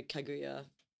answer to Kaguya.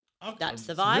 That's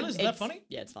the vibe. Really? Is that It's- funny?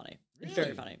 Yeah, it's funny. It's very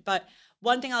Really? funny. But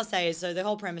one thing I'll say is, so the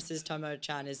whole premise is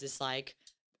Tomo-chan is this like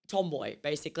tomboy,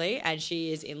 basically, and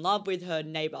she is in love with her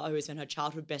neighbor, who has been her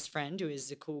childhood best friend, who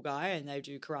is a cool guy, and they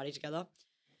do karate together.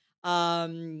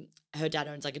 Her dad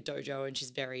owns like a dojo, and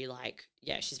she's very like,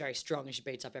 yeah, she's very strong, and she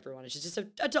beats up everyone, and she's just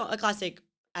a classic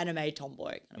anime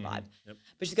tomboy kind of vibe. Yep.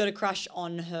 But she's got a crush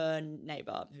on her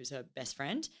neighbor, who's her best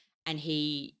friend, and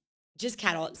he just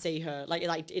cannot see her. Like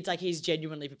it's like he's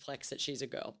genuinely perplexed that she's a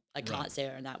girl. Like Right. can't see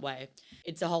her in that way.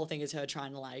 It's the whole thing is her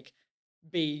trying to like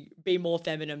be more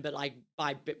feminine, but like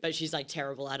but she's like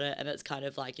terrible at it, and it's kind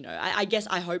of like, I guess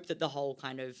I hope that the whole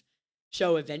kind of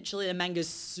show eventually, the manga's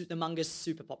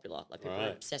super popular. Like people are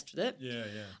Right. obsessed with it. Yeah.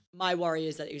 My worry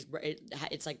is that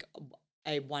it's like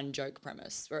a one joke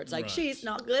premise where it's like, Right. she's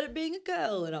not good at being a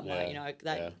girl, and I'm Yeah, like,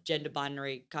 that yeah. gender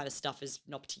binary kind of stuff is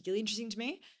not particularly interesting to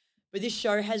me. But this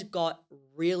show has got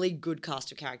really good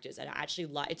cast of characters, and I actually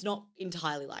it's not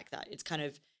entirely like that. It's kind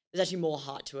of, there's actually more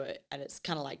heart to it, and it's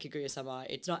kind of like Kaguya-sama.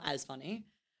 It's not as funny,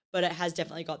 but it has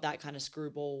definitely got that kind of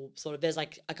screwball sort of, there's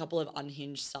like a couple of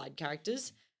unhinged side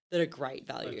characters that are great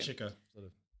value. Like Chica, sort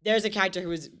of. There's a character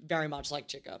who is very much like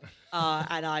Chica,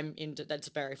 and I'm into, that's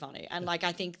very funny. And like,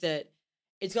 I think that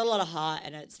it's got a lot of heart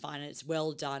and it's fine and it's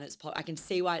well done. I can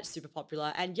see why it's super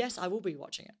popular. And yes, I will be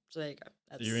watching it. So there you go.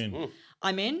 So you're in.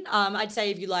 I'm in. I'd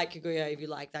say if you like Kaguya, if you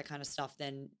like that kind of stuff,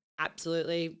 then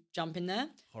absolutely jump in there.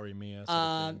 Horimiya. Sort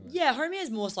of thing, Yeah, Horimiya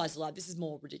is more slice of life. This is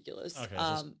more ridiculous. Okay,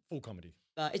 so it's full comedy.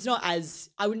 But it's not as,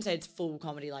 I wouldn't say it's full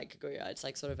comedy like Kaguya. It's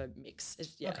like sort of a mix.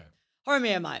 Yeah. Okay.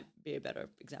 Horimiya might be a better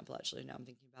example, actually, now I'm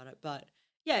thinking about it. But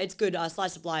yeah, it's good.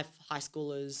 Slice of life, high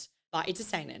schoolers, but it's a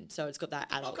seinen, so it's got that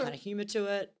adult kind of humor to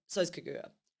it. So is Kaguya.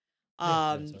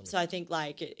 Totally. So I think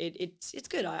like it's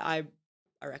good. I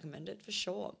recommend it for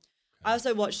sure. I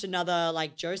also watched another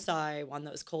like Josei one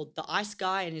that was called The Ice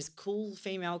Guy and His Cool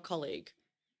Female Colleague.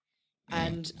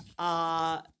 And look,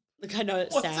 I know it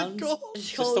What's it sounds. called?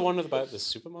 It's Is this the one about the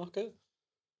supermarket?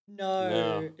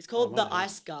 No, it's called might The be.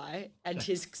 Ice Guy and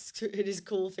his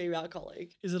cool female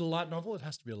colleague. Is it a light novel? It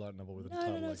has to be a light novel with a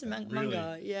title No, like it's a that.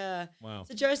 manga. Yeah. Wow.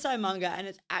 It's a Josei manga, and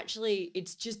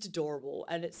it's just adorable,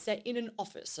 and it's set in an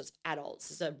office, so it's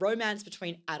adults. It's a romance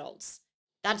between adults.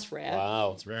 That's rare.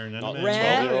 Wow. It's rare in Not anime.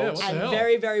 Rare 12-year-olds. what the and hell?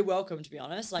 very, very welcome, to be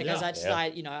honest. Like, as Yeah. I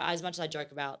just, Yeah. as much as I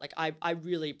joke about, like, I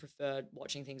really prefer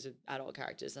watching things with adult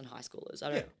characters than high schoolers.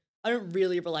 I don't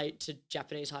really relate to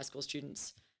Japanese high school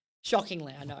students.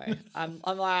 Shockingly, I know. I'm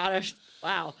like,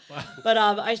 wow. But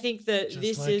I think that Just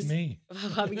this like is me.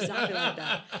 I'm exactly like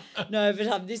that. No,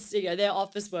 but this, they're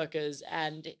office workers,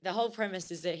 and the whole premise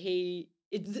is that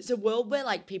it's a world where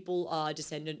like people are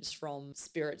descendants from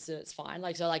spirits, and it's fine.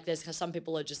 Like, so like there's some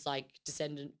people are just like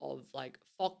descendant of like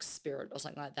fox spirit or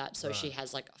something like that. So she Right.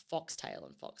 has like a fox tail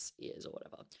and fox ears or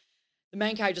whatever. The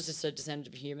main character is just a descendant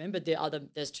of a human, but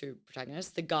there's two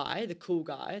protagonists. The cool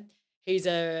guy, he's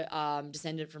a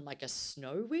descendant from like a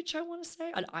snow witch, I want to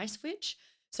say, an ice witch.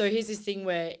 So here's this thing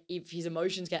where if his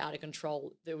emotions get out of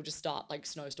control, they will just start like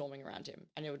snowstorming around him,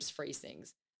 and it will just freeze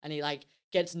things. And he like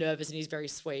gets nervous, and he's very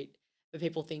sweet, but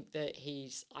people think that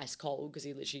he's ice cold because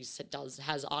he literally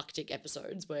has Arctic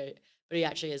episodes but he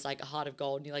actually has like a heart of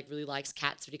gold, and he like really likes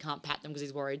cats, but he can't pat them because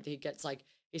he's worried that he gets like,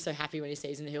 he's so happy when he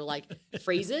sees them that he'll like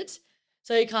freeze it.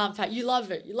 So he can't pat. You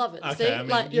love it. Okay, See, I mean,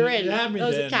 like you're in. You had me There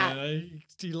was there, a cat. man.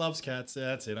 He loves cats. Yeah,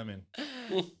 that's it. I'm in.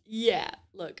 Yeah,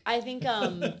 look, I think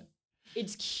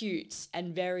it's cute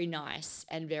and very nice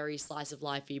and very slice of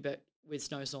lifey, but with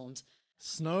snowstorms.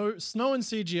 Snow and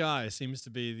CGI seems to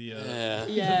be the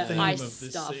Yeah, theme ice of this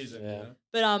stuff. season. Yeah. You know?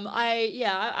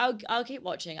 But I'll keep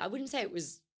watching. I wouldn't say it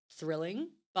was thrilling,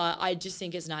 but I just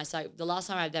think it's nice. Like the last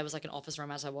time there was like an office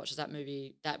romance I watched was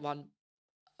that one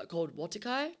called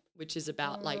Watakai, which is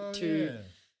about like Oh, two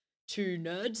yeah.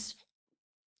 nerds,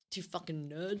 two fucking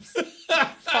nerds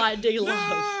finding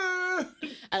love.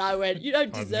 And I went, you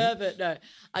don't Pardon me? deserve it. No,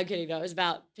 I'm kidding. No, it was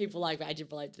about people like me. I did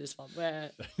relate to this one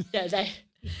where, yeah,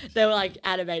 they were like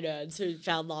anime nerds who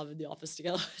found love in the office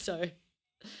together. So,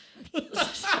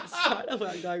 that's kind of where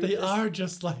I'm going with They this. are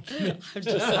just like me. I'm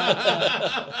just like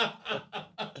that.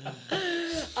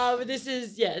 But this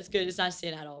is, it's good. It's nice to see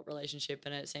an adult relationship,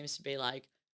 and it seems to be like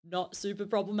not super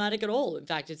problematic at all. In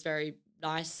fact, it's very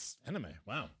nice, Anime.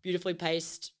 Wow. beautifully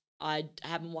paced.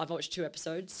 I've watched 2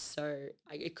 episodes, so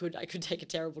I could take a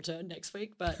terrible turn next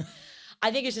week. But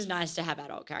I think it's just nice to have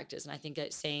adult characters, and I think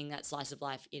that seeing that slice of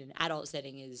life in an adult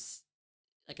setting is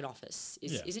like an office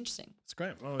is interesting. It's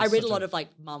great. Oh, I it's read such a lot of like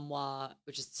manhwa,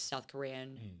 which is South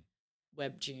Korean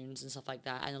webtoons and stuff like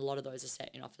that, and a lot of those are set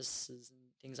in offices and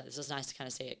things like this. So it's nice to kind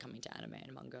of see it coming to anime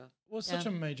and manga. Well, it's such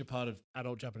a major part of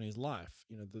adult Japanese life.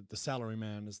 You know, the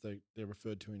salaryman, as they're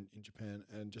referred to in Japan,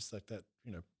 and just like that,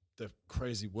 you know, the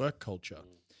crazy work culture.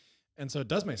 And so it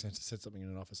does make sense to set something in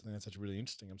an office. I think that's actually really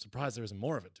interesting. I'm surprised there isn't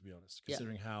more of it, to be honest,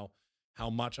 considering how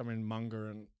much, I mean, manga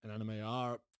and anime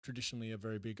are traditionally a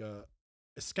very big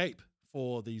escape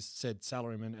for these said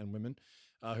salarymen and women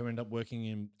who end up working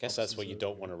in. Guess that's what you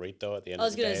don't want to read though at the end I of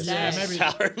was the day. gonna is say. the Yeah, maybe.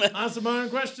 salaryman. Answer my own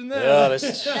question there. Yeah,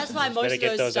 That's why most better of get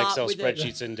those those start Excel with a-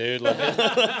 spreadsheets in, dude. Like,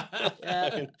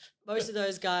 Yeah. Most of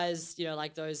those guys, you know,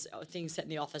 like those things set in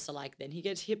the office are like, then he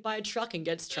gets hit by a truck and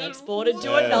gets transported to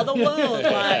what? another world. Like,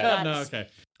 Yeah. No, that's- okay.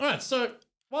 All right, so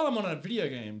while I'm on a video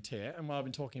game tear, and while I've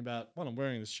been talking about, well, I'm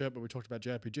wearing this shirt, but we talked about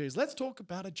JRPGs, let's talk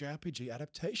about a JRPG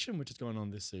adaptation which is going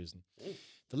on this season.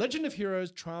 The Legend of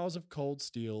Heroes Trials of Cold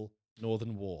Steel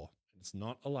Northern War. It's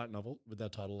not a light novel with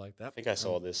that title like that. I think I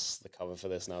saw the cover for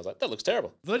this and I was like, that looks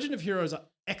terrible. The Legend of Heroes are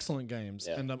excellent games,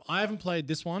 Yeah. and I haven't played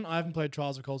this one. I haven't played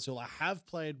Trials of Cold Steel. I have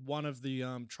played one of the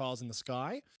Trials in the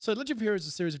Sky. So Legend of Heroes is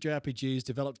a series of JRPGs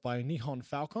developed by Nihon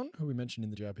Falcon, who we mentioned in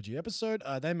the JRPG episode.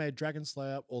 They made Dragon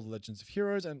Slayer, all the Legends of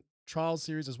Heroes, and Trials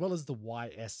series, as well as the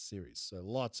YS series. So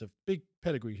lots of big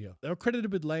pedigree here. They were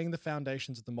credited with laying the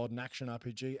foundations of the modern action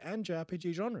RPG and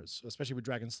JRPG genres, especially with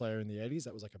Dragon Slayer in the 80s.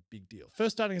 That was like a big deal.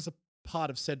 First starting as a part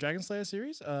of said Dragon Slayer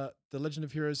series. The Legend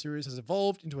of Heroes series has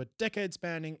evolved into a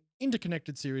decade-spanning,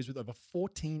 interconnected series with over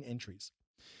 14 entries.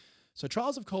 So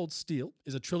Trials of Cold Steel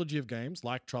is a trilogy of games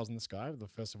like Trials in the Sky, the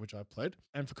first of which I've played.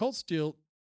 And for Cold Steel,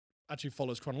 actually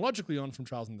follows chronologically on from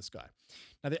Trials in the Sky.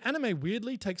 Now, the anime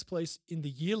weirdly takes place in the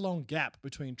year-long gap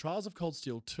between Trials of Cold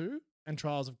Steel 2 and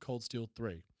Trials of Cold Steel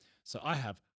 3. So I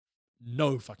have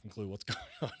no fucking clue what's going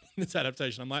on in this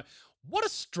adaptation. I'm like, what a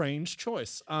strange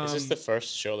choice. Is this the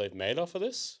first show they've made off of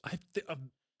this?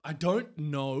 I don't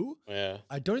know. Yeah.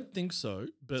 I don't think so.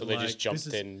 But So they just jumped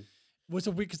in. Well,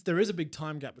 so because there is a big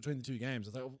time gap between the two games.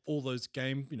 I think all those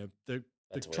the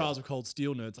That's weird. Trials of Cold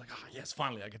Steel nerds, like, yes,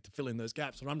 finally I get to fill in those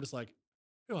gaps. And I'm just like,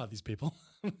 who are these people?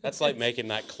 That's like making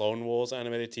that Clone Wars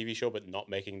animated TV show, but not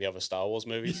making the other Star Wars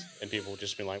movies. And people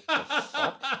just be like, what the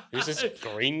fuck? Who's this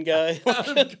green guy?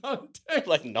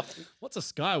 Like nothing. What's a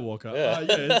Skywalker? Yeah.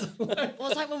 It's like, Well,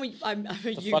 it's like when you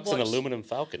Fuck's an watched aluminum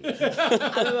falcon.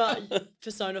 I remember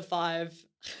Persona 5,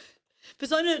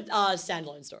 Persona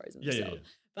standalone stories. And Yeah. stuff.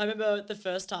 But I remember the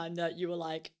first time that you were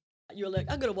like,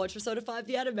 I'm gonna watch Persona 5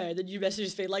 the anime, and then you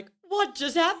messaged me like, what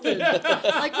just happened?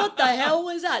 Like, what the hell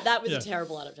was that? That was Yeah. a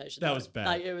terrible adaptation. That though. was bad.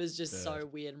 Like, it was just Bad. so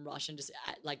weird and rushed, and just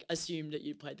like assumed that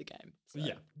you played the game. So.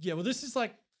 Yeah. Well, this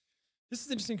is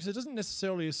interesting because it doesn't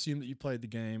necessarily assume that you played the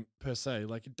game per se.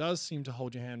 Like, it does seem to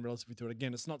hold your hand relatively through it.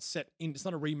 Again, it's not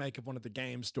a remake of one of the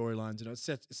game storylines.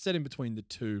 It's set in between the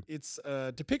two. It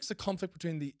depicts a conflict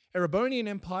between the Erebonian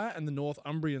Empire and the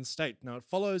Northumbrian state. Now, it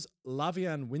follows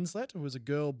Lavian Winslet, who was a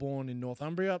girl born in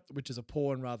Northumbria, which is a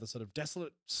poor and rather sort of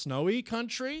desolate, snowy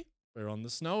country. We're on the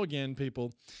snow again,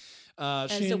 people.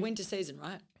 And it's a winter season,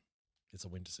 right? It's a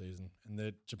winter season,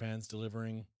 and Japan's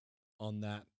delivering on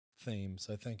that theme.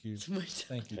 So thank you,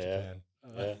 Yeah.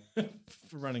 Japan,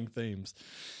 for running themes.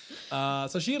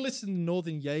 So she enlisted in the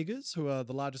Northern Jaegers, who are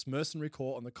the largest mercenary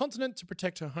corps on the continent, to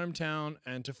protect her hometown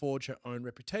and to forge her own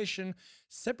reputation,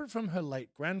 separate from her late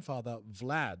grandfather,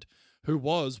 Vlad, who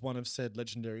was one of said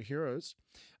legendary heroes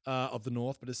of the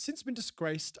North, but has since been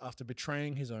disgraced after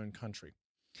betraying his own country.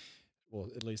 Well,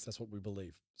 at least that's what we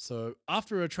believe. So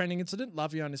after a training incident,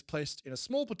 Lavian is placed in a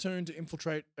small platoon to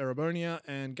infiltrate Erebonia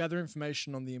and gather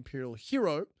information on the Imperial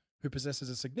hero, who possesses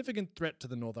a significant threat to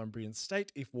the Northumbrian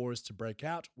state if war is to break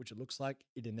out, which it looks like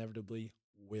it inevitably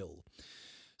will.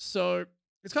 So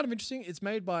it's kind of interesting. It's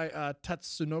made by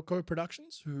Tatsunoko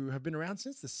Productions, who have been around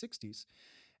since the 60s.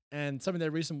 And some of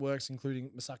their recent works, including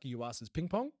Masaki Yuasa's Ping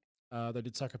Pong. They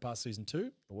did Psycho-Pass Season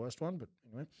 2, the worst one, but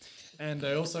anyway. And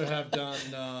they also have done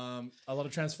a lot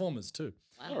of Transformers too.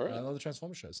 Wow. All right. A lot of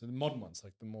Transformers shows, so the modern ones,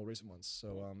 like the more recent ones.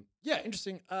 So yeah,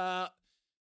 interesting. I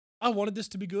wanted this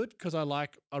to be good because I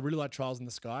really like Trials in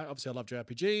the Sky. Obviously, I love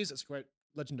JRPGs. It's a great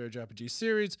legendary JRPG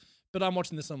series. But I'm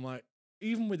watching this, I'm like,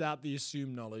 even without the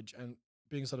assumed knowledge and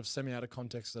being sort of semi out of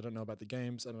context, I don't know about the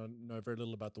games and I know very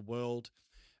little about the world.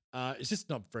 It's just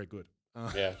not very good.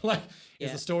 Yeah.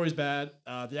 The story's bad.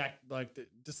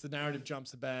 The narrative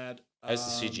jumps are bad.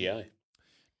 How's the CGI?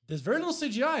 There's very little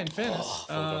CGI in fairness.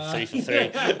 Oh, 3 for 3.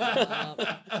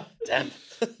 Damn.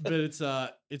 But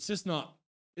it's just not.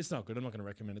 It's not good. I'm not going to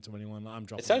recommend it to anyone. I'm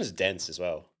dropping. It sounds dense as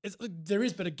well. There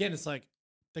is, but again, it's like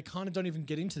they kind of don't even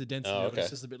get into the density of it. okay. It's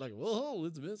just a bit like, whoa,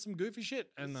 it's some goofy shit.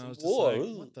 And I was just Whoa.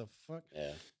 like, what the fuck?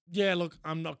 Yeah. Yeah, look,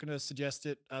 I'm not going to suggest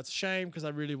it. It's a shame because I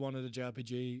really wanted a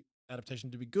JRPG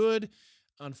adaptation to be good.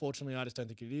 Unfortunately, I just don't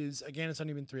think it is. Again, it's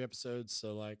only been 3 episodes,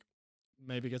 so like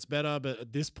maybe it gets better. But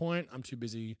at this point, I'm too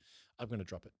busy. I'm going to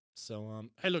drop it. So,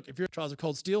 hey, look, if you're a Trials of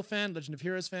Cold Steel fan, Legend of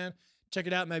Heroes fan, check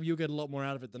it out. Maybe you'll get a lot more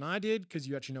out of it than I did because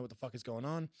you actually know what the fuck is going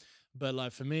on. But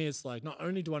like for me, it's like not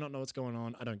only do I not know what's going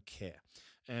on, I don't care.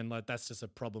 And like that's just a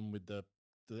problem with the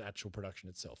actual production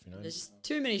itself, you know. There's just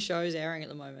too many shows airing at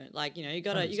the moment. Like, you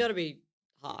gotta be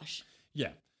harsh.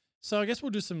 Yeah. So I guess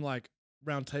we'll do some like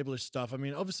round table-ish stuff. I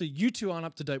mean, obviously you two aren't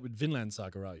up to date with Vinland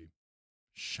Saga, are you?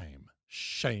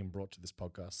 Shame brought to this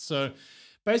podcast. So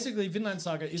basically Vinland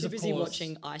Saga is Too of busy course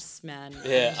watching Iceman.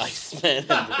 Yeah, Iceman.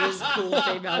 Those cool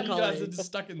female you guys are colleagues. just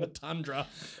stuck in the tundra,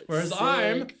 whereas Sick.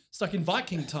 I'm stuck in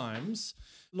Viking times.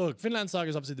 Look, Vinland Saga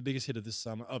is obviously the biggest hit of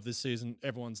this season.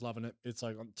 Everyone's loving it. It's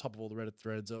like on top of all the Reddit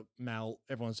threads. Mal,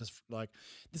 everyone's just like,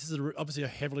 this is obviously a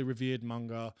heavily revered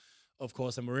manga, of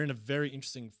course, and we're in a very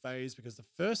interesting phase because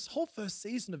the whole first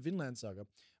season of Vinland Saga,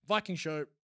 Viking show.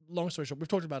 Long story short, we've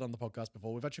talked about it on the podcast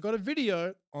before. We've actually got a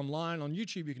video online on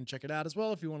YouTube. You can check it out as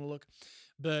well if you want to look.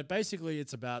 But basically,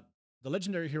 it's about the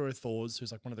legendary hero Thors,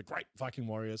 who's like one of the great Viking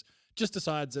warriors, just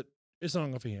decides that it's not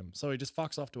enough for him. So he just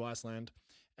fucks off to Iceland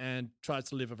and tries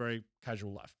to live a very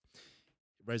casual life.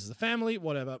 raises a family,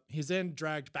 whatever. He's then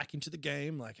dragged back into the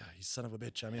game, like, oh, you son of a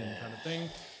bitch, I'm in, kind of thing.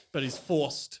 But he's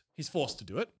forced to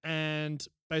do it. And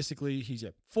basically he's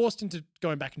forced into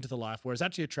going back into the life where it's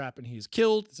actually a trap and he's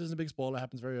killed. This isn't a big spoiler,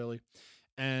 happens very early.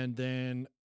 And then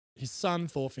his son,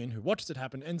 Thorfinn, who watches it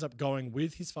happen, ends up going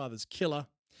with his father's killer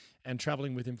and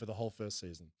traveling with him for the whole first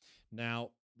season.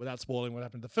 Now, without spoiling what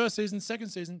happened the first season, second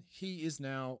season, he is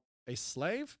now a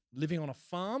slave living on a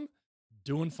farm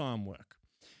doing farm work.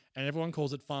 And everyone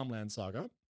calls it Farmland Saga,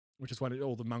 which is what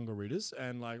all the manga readers.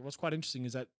 And like, what's quite interesting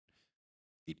is that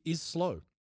it is slow,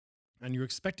 and you're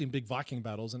expecting big Viking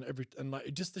battles and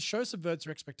like just the show subverts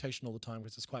your expectation all the time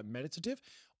because it's quite meditative.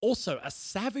 Also, a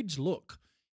savage look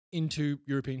into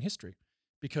European history.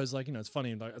 Because, like, it's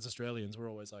funny, like, as Australians, we're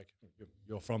always like,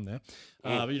 you're from there.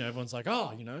 But, everyone's like,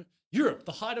 oh, Europe,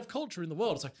 the height of culture in the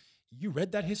world. It's like, you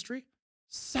read that history?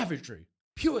 Savagery.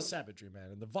 Pure savagery, man.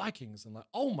 And the Vikings, and like,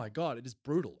 oh my God, it is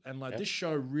brutal. And like, this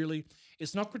show really,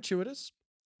 it's not gratuitous.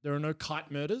 There are no kite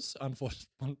murders,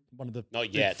 unfortunately, one of the Not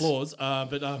big yet. flaws.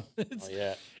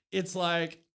 It's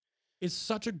like, it's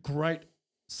such a great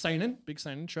big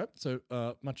seinen show. So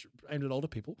much aimed at older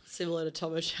people. Similar to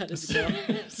Tomo Chatter's girl.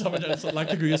 Someone else like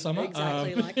Kaguya-sama.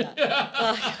 Exactly like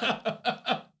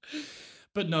that.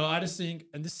 But no, I just think,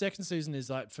 and this second season is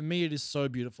like, for me, it is so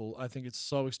beautiful. I think it's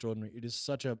so extraordinary. It is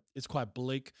it's quite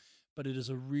bleak, but it is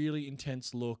a really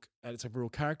intense look at, it's a real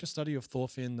character study of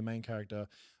Thorfinn, the main character.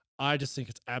 I just think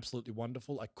it's absolutely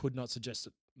wonderful. I could not suggest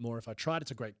it more if I tried.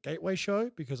 It's a great gateway show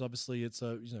because obviously it's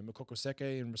a Mokoko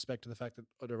Seke in respect to the fact that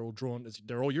they're all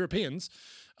they're all Europeans.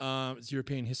 It's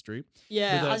European history.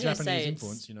 Yeah, with I was going to Japanese say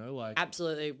influence. Like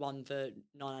absolutely one for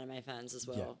non-anime fans as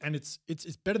well. yeah, and it's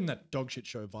better than that dog shit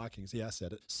show Vikings. Yeah, I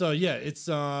said it. So yeah, it's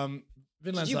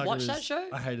Vinland Did you Saga watch that show?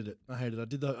 I hated it.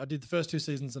 I did the first 2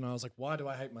 seasons and I was like, why do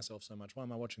I hate myself so much? Why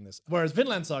am I watching this? Whereas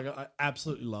Vinland Saga, I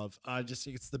absolutely love. I just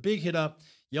think it's the big hitter.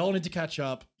 You all need to catch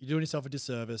up. You're doing yourself a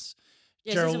disservice.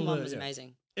 Yeah, season 1 was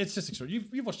amazing. It's just extraordinary.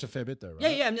 You've watched a fair bit though,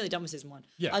 right? Yeah, I'm nearly done with season 1.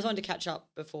 Yeah. I was wanting to catch up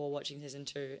before watching season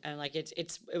 2, and like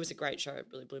it was a great show. It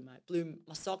really blew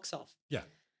my socks off. Yeah.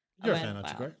 I You're a went, fan, aren't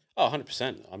you, wow. Greg? Oh,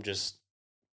 100%. I'm just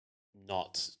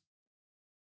not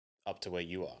up to where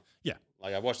you are. Yeah.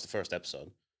 Like I watched the first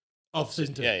episode. Of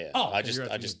season 2. Yeah. Oh, I'm just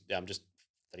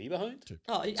 3 behind. 2.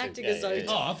 Oh, you're acting Yeah, as though. yeah, yeah.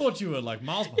 Oh, I thought you were like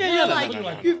miles behind. Yeah, you're no, like, no,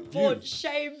 no, no, you no. bought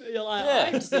shame. You're like, Yeah.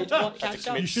 I just need to catch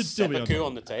up. You should still be Seppuku on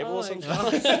on the table or Oh, something.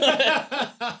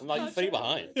 God. I'm like 3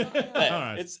 behind. All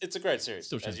Yeah, right. it's a great series.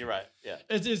 Still As you're right. Yeah.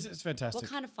 It's fantastic.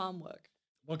 What kind of farm work?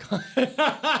 What kind?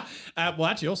 Well,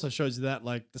 actually, also shows you that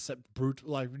like brute.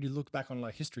 Like when you look back on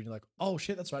like history, you're like, oh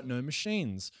shit, that's right, no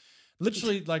machines.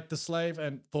 Literally, like the slave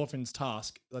and Thorfinn's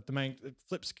task, like it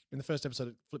flips in the first episode.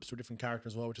 It flips to a different character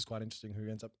as well, which is quite interesting. Who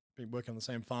ends up working on the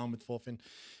same farm with Thorfinn,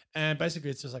 and basically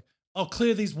it's just like, oh,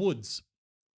 clear these woods,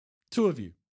 2 of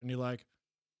you, and you're like,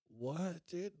 what,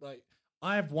 dude? Like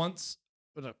I have once,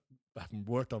 but I haven't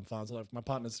worked on farms. Like my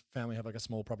partner's family have like a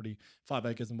small property, 5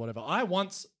 acres and whatever. I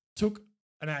once took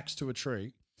an axe to a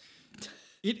tree.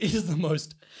 It is the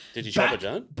most. Did you chop it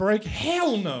down? Break?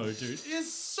 Hell no, dude. It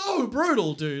is so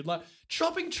brutal, dude. Like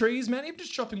chopping trees, man. Even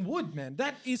just chopping wood, man.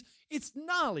 It's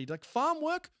gnarly. Like farm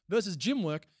work versus gym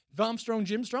work. Farm strong,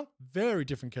 gym strong. Very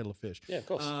different kettle of fish. Yeah, of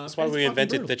course. That's and why it's we fucking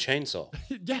invented the brutal.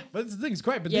 chainsaw. Yeah, but the thing is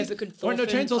great. But Yeah, these, but could there weren't no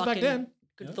Thorfinn chainsaws back then.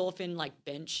 Could Thorfinn like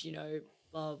bench,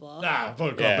 blah blah. Nah,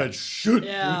 fuck Yeah. but shoot.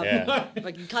 Yeah. dude.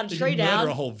 Like you cut a You tree can murder down.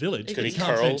 a whole village. Could but he you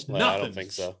can't curl? change No, I don't nothing.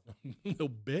 think so. Little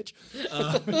bitch.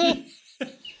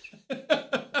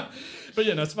 But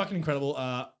yeah, no, it's fucking incredible.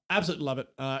 Absolutely love it.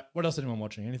 What else is anyone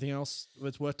watching? Anything else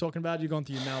that's worth talking about? You're going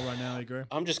through your mail right now, I agree.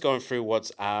 I'm just going through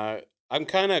what's out. I'm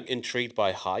kind of intrigued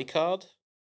by High Card.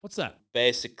 What's that?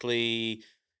 Basically,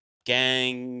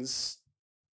 gangs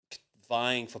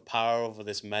vying for power over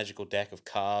this magical deck of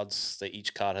cards. That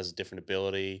each card has a different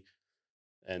ability,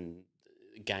 and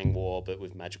gang war, but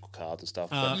with magical cards and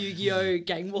stuff. Yu-Gi-Oh!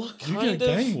 Gang War. Yu-Gi-Oh! kind of.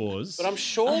 Gang Wars. But I'm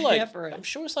sure, I'm like, here for it. I'm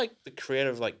sure it's like the creator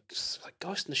of like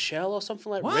Ghost in the Shell or something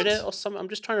like What? Reddit or something. I'm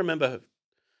just trying to remember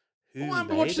who Why am I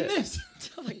made watching it. this?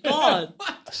 Oh my god.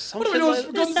 What? Something What are we like-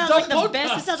 doing? This sounds like the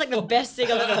best. This sounds like the best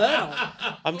thing I've ever heard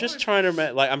of. I'm just trying to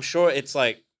remember. Like, I'm sure it's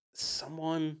like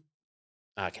someone.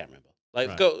 I can't remember. Like,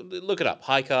 Right. go look it up,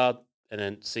 High Card, and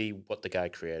then see what the guy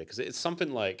created because it's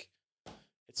something like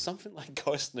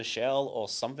Ghost in the Shell or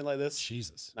something like this.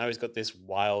 Jesus. Now he's got this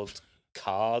wild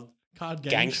card Card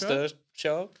game gangster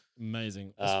show.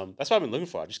 Amazing. That's what I've been looking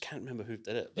for. I just can't remember who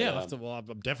did it. But, Yeah,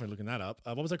 I'm definitely looking that up.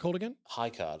 What was that called again?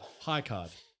 High Card. High Card.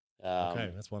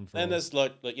 Okay, that's one for And all. there's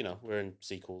like we're in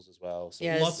sequels as well. So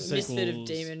Yeah, Lots there's of Misfit of sequels.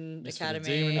 Demon Misfit of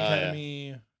Academy. Demon Oh, yeah.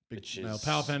 Academy. big Which male is-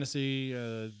 power fantasy.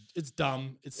 It's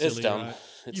dumb. It's silly. It's dumb. Right?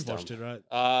 It's You've dumb. watched it, right?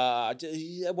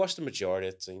 I watched the majority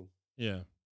of the thing, Yeah.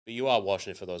 but you are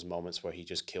watching it for those moments where he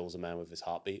just kills a man with his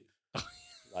heartbeat.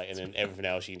 Like, and then everything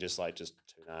else you can just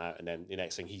tune out, and then the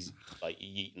next thing he's like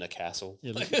eating a castle.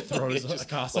 Yeah, literally throws He a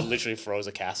castle. like, literally throws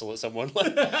a castle at someone,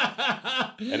 like,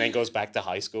 and then goes back to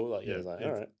high school. Like, yeah, like,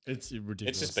 all right, It's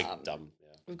ridiculous. it's just big dumb.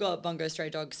 Yeah. We've got Bungo Stray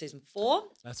Dogs season 4.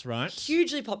 That's right.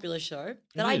 Hugely popular show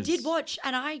that I is. did watch,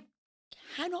 and I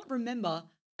cannot remember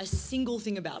a single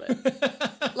thing about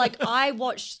it. Like, I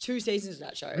watched 2 seasons of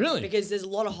that show. Really? Because there's a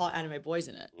lot of hot anime boys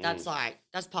in it. That's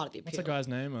that's part of the What's appeal. that guy's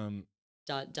name?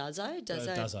 Dazo?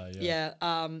 Dazo, Yeah.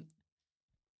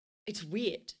 It's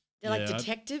weird. They're like Yeah,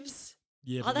 detectives,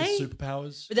 Yeah, Are but with they?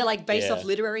 superpowers. but they're like based Yeah. off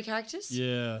literary characters.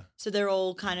 Yeah. So they're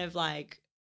all kind of like,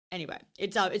 anyway,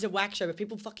 it's a whack show, but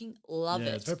people fucking love Yeah,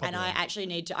 it's it. very And I popular. actually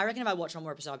need to, I reckon if I watch one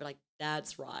more episode, I'll be like,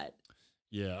 that's right.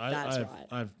 Yeah, That's I've, right.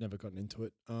 I've never gotten into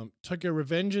it. Tokyo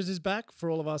Revengers is back for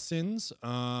all of our sins.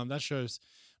 That shows.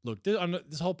 Look,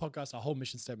 this whole podcast, our whole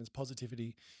mission statement is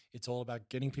positivity. It's all about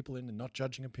getting people in and not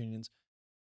judging opinions.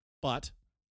 But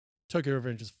Tokyo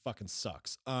Revengers fucking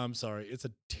sucks. I'm sorry. It's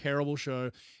a terrible show.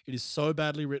 It is so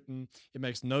badly written. It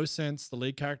makes no sense. The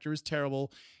lead character is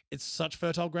terrible. It's such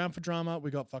fertile ground for drama.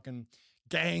 We got fucking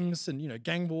gangs and,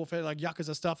 gang warfare, like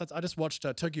Yakuza stuff. I just watched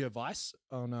Tokyo Vice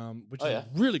on, which Oh, is yeah.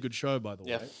 a really good show, by the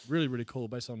Yeah. way. Really, really cool,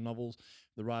 based on novels.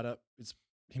 The writer is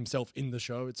himself in the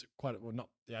show. It's not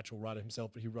the actual writer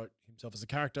himself, but he wrote himself as a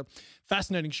character.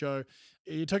 Fascinating show.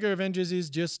 Tokyo Revengers is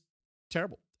just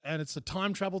terrible. And it's a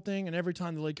time travel thing, and every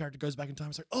time the lead character goes back in time,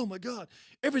 it's like, oh my God,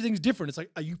 everything's different. It's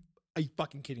like, are you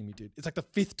fucking kidding me, dude? It's like the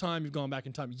 5th time you've gone back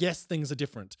in time. Yes, things are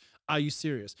different. Are you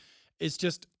serious? It's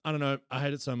just, I don't know. I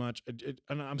hate it so much.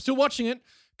 And I'm still watching it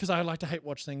because I like to hate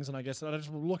watch things. And I guess I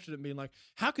just looked at it and being like,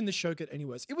 how can this show get any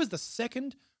worse? It was the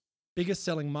 2nd biggest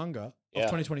selling manga of Yeah.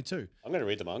 2022. I'm gonna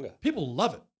read the manga. People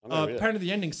love it. I'm gonna read it. Apparently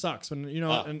the ending sucks and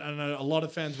Ah. and I know a lot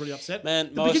of fans really upset.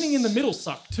 Man, the beginning and the middle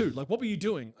suck too. Like, what were you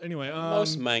doing? Anyway,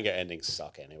 Most manga endings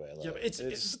suck anyway. yeah, Like, but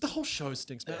it's the whole show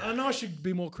stinks, man. I know I should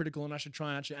be more critical and I should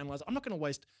try and actually analyze. I'm not going to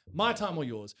waste my time or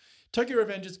yours. Tokyo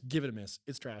Revengers, give it a miss.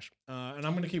 It's trash, and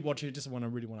I'm going to keep watching it just when I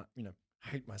really want to,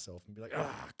 hate myself and be like,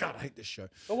 God, I hate this show.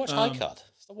 go watch High Card.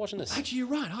 Stop watching this. Actually, you're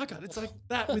right. I got it's like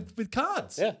that with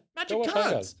cards. Yeah, magic go watch High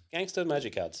Card. cards. Gangster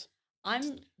magic cards.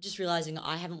 I'm just realizing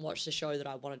I haven't watched the show that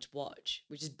I wanted to watch,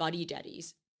 which is Buddy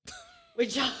Daddies.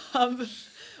 which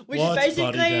What's is basically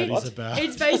Buddy Daddies What? about?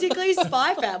 it's basically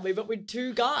Spy Family, but with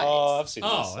 2 guys. Oh, I've seen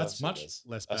Oh, this. that's I've seen much this.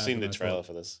 less I've bad seen the than I trailer thought.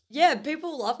 for this. Yeah,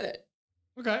 people love it.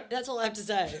 Okay. That's all I have to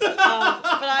say. But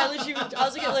I was looking at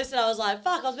the list and I was like,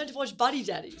 fuck, I was meant to watch Buddy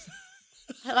Daddies.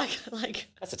 like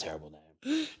That's a terrible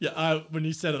name. Yeah, when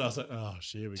you said it, I was like, oh,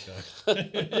 here we go.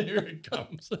 Here it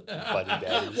comes. Buddy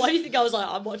Daddies. why do you think I was like,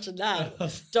 I'm watching that?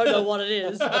 Don't know what it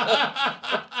is.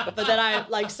 But then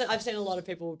I've seen a lot of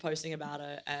people posting about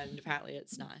it, and apparently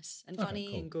it's nice and Okay, funny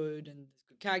cool. and good, and there's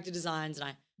good character designs,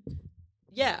 and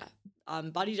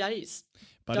Buddy Daddies.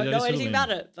 Buddy Don't know Daddies anything Fiddling. about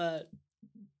it, but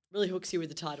really hooks you with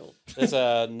the title. There's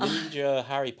a ninja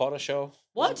Harry Potter show.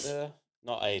 What? isn't there?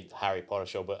 Not a Harry Potter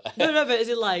show, but No, but is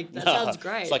it like that? No, Sounds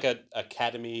great. It's like a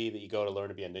academy that you go to learn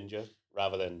to be a ninja,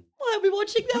 rather than Why are we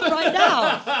watching that right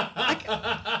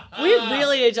now? We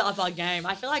really need to up our game.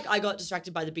 I feel like I got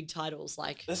distracted by the big titles,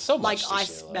 like There's so much like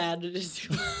this year, Iceman. It is.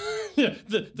 Yeah,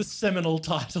 the seminal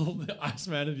title, the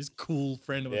Iceman and his cool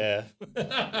friend. yeah,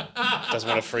 doesn't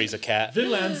want to freeze a cat.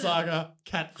 Vinland Saga,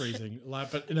 cat freezing,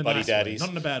 but in a Buddy nice Daddies. way,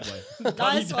 not in a bad way.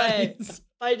 Nice way.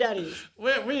 Buddy Daddies.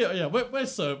 We're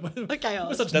so chaos.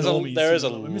 we're such There's normies. there is a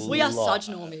we're missing, We are lot.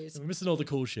 such normies. we're missing all the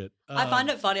cool shit. I find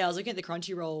it funny. I was looking at the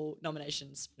Crunchyroll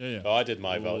nominations. Yeah. Oh, I did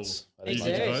my Ooh. votes. I Me did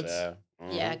my too. votes. Yeah.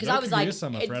 Yeah, because No I was like,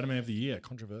 Kaguya-sama it- for anime of the year,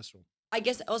 controversial. I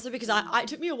guess also because it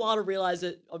took me a while to realize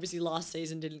that obviously last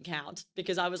season didn't count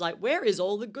because I was like, where is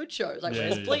all the good shows? Like, Yeah,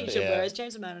 where's yeah, Bleach yeah. and where's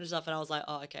Chainsaw Man and stuff? And I was like,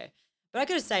 oh, okay. But I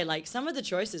gotta say, like, some of the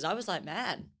choices, I was like,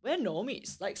 man, we're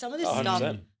normies. Like, some of this Oh, stuff,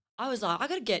 100%. I was like, I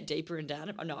gotta get deeper into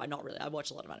anime. No, not really. I watch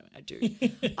a lot of anime. I do.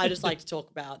 I just like to talk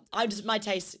about. My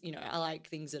taste. I like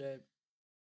things that are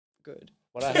good.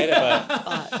 What I hate about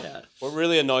But yeah. what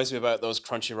really annoys me about those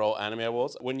Crunchyroll Anime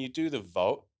Awards, when you do the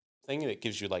vote thing and it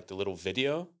gives you like the little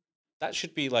video, that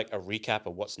should be like a recap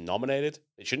of what's nominated.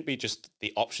 It shouldn't be just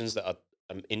the options that are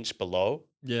an inch below.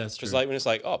 Yeah, it's true. Because like when it's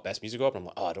like, oh, best music up, I'm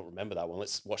like, oh, I don't remember that one.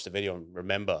 Let's watch the video and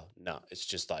remember. No, it's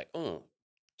just like, oh,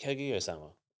 Kaguya-sama.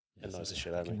 Yeah, annoys the so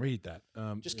shit I out of can me. read that.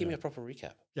 Just give me a proper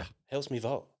recap. Yeah. Helps me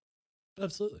vote.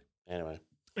 Absolutely. Anyway.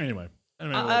 Anyway.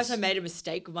 I also made a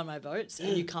mistake with one of my votes,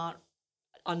 and you can't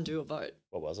undo a vote.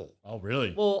 What was it? Oh,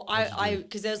 really? Well, What'd you do?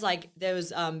 because there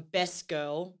was best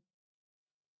girl,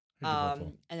 Who did you vote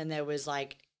for? And then there was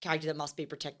like character that must be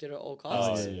protected at all Oh,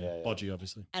 costs. yeah. Bodgy,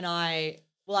 obviously. And I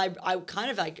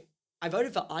kind of like, I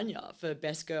voted for Anya for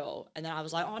best girl, and then I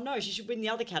was like, oh no, she should win the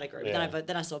other category. But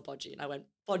then I saw Bodgy, and I went,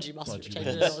 Bodgy must be Bodgy.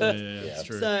 protected. Yeah, at all. that's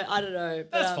true. So I don't know.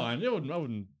 But, That's fine. I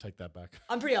wouldn't take that back.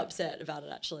 I'm pretty upset about it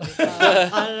actually.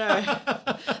 I don't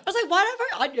know. I was like, why don't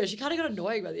I vote Anya? She kind of got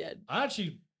annoying by the end. I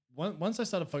actually, once I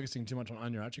started focusing too much on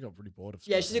Anya, I actually got pretty bored of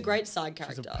Yeah, Spider-Man. she's a great side She's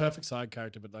character. a perfect side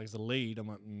character, but like as a lead, I'm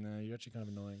like, no, you're actually kind of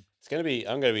annoying.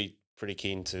 I'm going to be pretty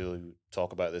keen to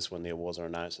talk about this when the awards are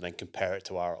announced and then compare it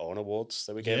to our own awards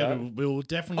that we gave out. We'll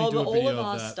definitely Oh, do a but video all of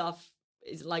our of that. stuff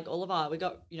is like we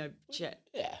got, Yeah.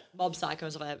 Mob Psycho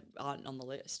and stuff like that aren't on the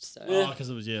list. So, Oh, because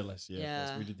it was less. Yeah, Yeah.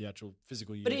 plus we did the actual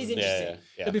physical year. But it is of interesting.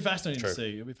 Yeah. It'll be fascinating True. to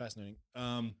see. It'll be fascinating.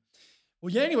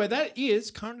 Well, yeah. Anyway, that is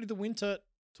currently the winter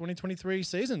 2023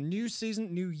 season. New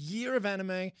season, new year of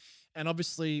anime, and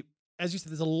obviously, as you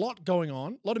said, there's a lot going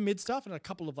on. A lot of mid stuff and a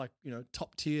couple of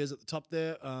top tiers at the top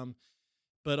there.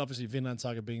 But obviously, Vinland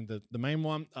Saga being the main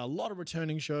one. A lot of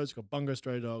returning shows. We've got Bungo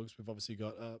Stray Dogs. We've obviously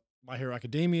got My Hero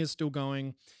Academia is still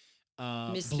going.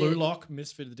 Misfit. Blue Lock,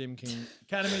 Misfit of the Demon King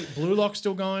Academy. Blue Lock's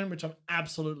still going, which I'm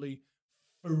absolutely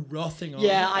frothing on.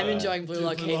 Yeah, I'm enjoying Blue Dude,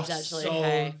 Lock heaps Lock's actually. so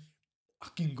Hey.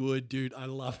 fucking good, dude. I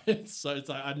love it. So it's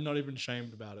like I'm not even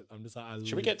ashamed about it. I'm just like,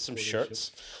 Should we get some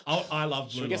shirts? I love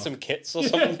Blue Should we get Lock. some kits or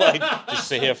something? Like, just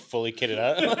sit here fully kitted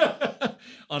out?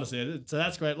 Honestly, so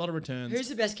that's great. A lot of returns. Who's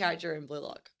the best character in Blue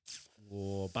Lock?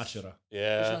 Or Bachira, Which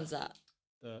Yeah. one's that?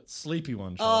 the sleepy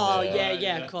one. Oh Yeah.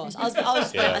 yeah, of course. I was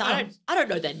Yeah. I don't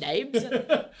know their names. If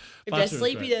they're Bachira's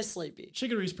sleepy, great. they're sleepy.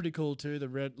 Shigeru's pretty cool too.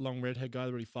 The long redhead guy,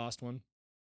 the really fast one.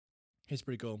 He's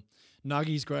pretty cool.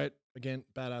 Nagi's great. Again,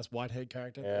 badass white-haired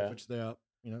character, Yeah. which they are.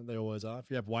 They always are. If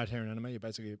you have white hair in anime, you're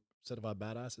basically a certified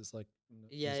badass. It's like Yeah,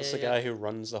 Is yeah, this the yeah. guy who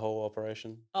runs the whole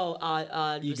operation? Oh,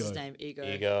 what's his Ego. name? Ego.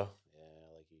 Ego. Yeah,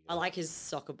 I like Ego. I like his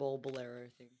soccer ball bolero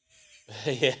thing.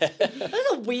 yeah. That's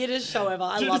the weirdest show ever.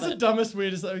 I Dude, love it's the it. dumbest,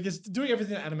 weirdest. I guess doing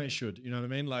everything that anime should. You know what I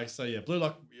mean? Like, so yeah, Blue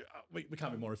Lock. We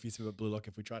can't be more effusive about Blue Lock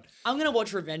if we tried. I'm gonna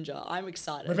watch Revenger. I'm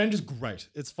excited. Revenge is great.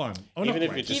 It's fun. Oh, Even not if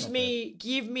great, you it's just- not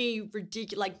Give me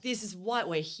ridiculous. Like this is why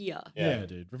we're here. bad. Yeah. Yeah,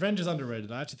 dude. Revenge is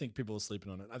underrated. I actually think people are sleeping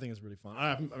on it. I think it's really fun.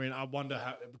 I mean, I wonder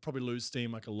how it would probably lose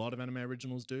steam like a lot of anime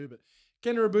originals do. But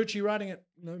Ken Ibuchi writing it,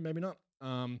 no, maybe not.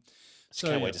 Just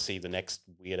can't wait to see the next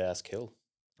weird ass kill.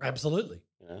 Absolutely.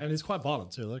 You know? And it's quite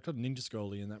violent too. Like ninja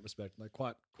scrolly in that respect. Like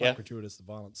quite Yeah. gratuitous the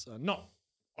violence. Not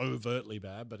overtly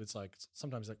bad, but it's like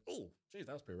sometimes like, oh, geez,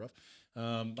 that was pretty rough.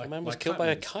 Like, man was like killed by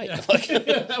a movies. kite. Yeah. Like-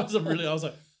 that was I was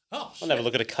like, oh, I'll never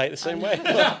look at a kite the same way.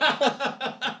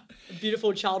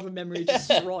 Beautiful childhood memory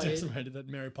destroyed. decimated that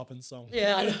Mary Poppins song.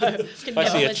 Yeah, I know. Can I never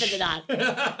see a listen to that.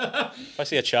 If I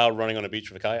see a child running on a beach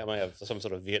with a kite, I might have some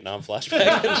sort of Vietnam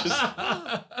flashback. It's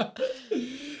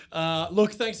just-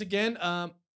 Look, thanks again.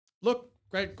 Look,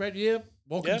 great year.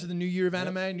 Welcome Yeah. to the new year of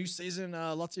anime, new season.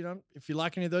 Lots, if you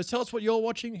like any of those, tell us what you're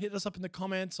watching. Hit us up in the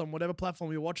comments on whatever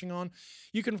platform you're watching on.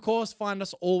 You can, of course, find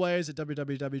us always at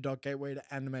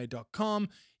www.gatewaytoanime.com,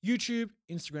 YouTube,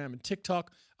 Instagram, and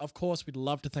TikTok. Of course, we'd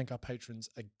love to thank our patrons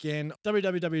again.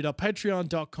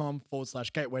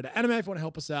 www.patreon.com/gatewaytoanime if you want to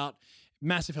help us out.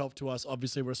 Massive help to us.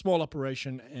 Obviously, we're a small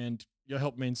operation, and your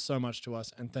help means so much to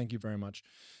us, and thank you very much.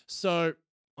 So,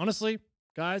 honestly,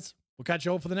 guys, we'll catch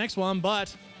you all for the next one,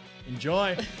 but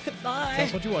enjoy. Tell Bye.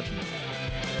 us what you're watching.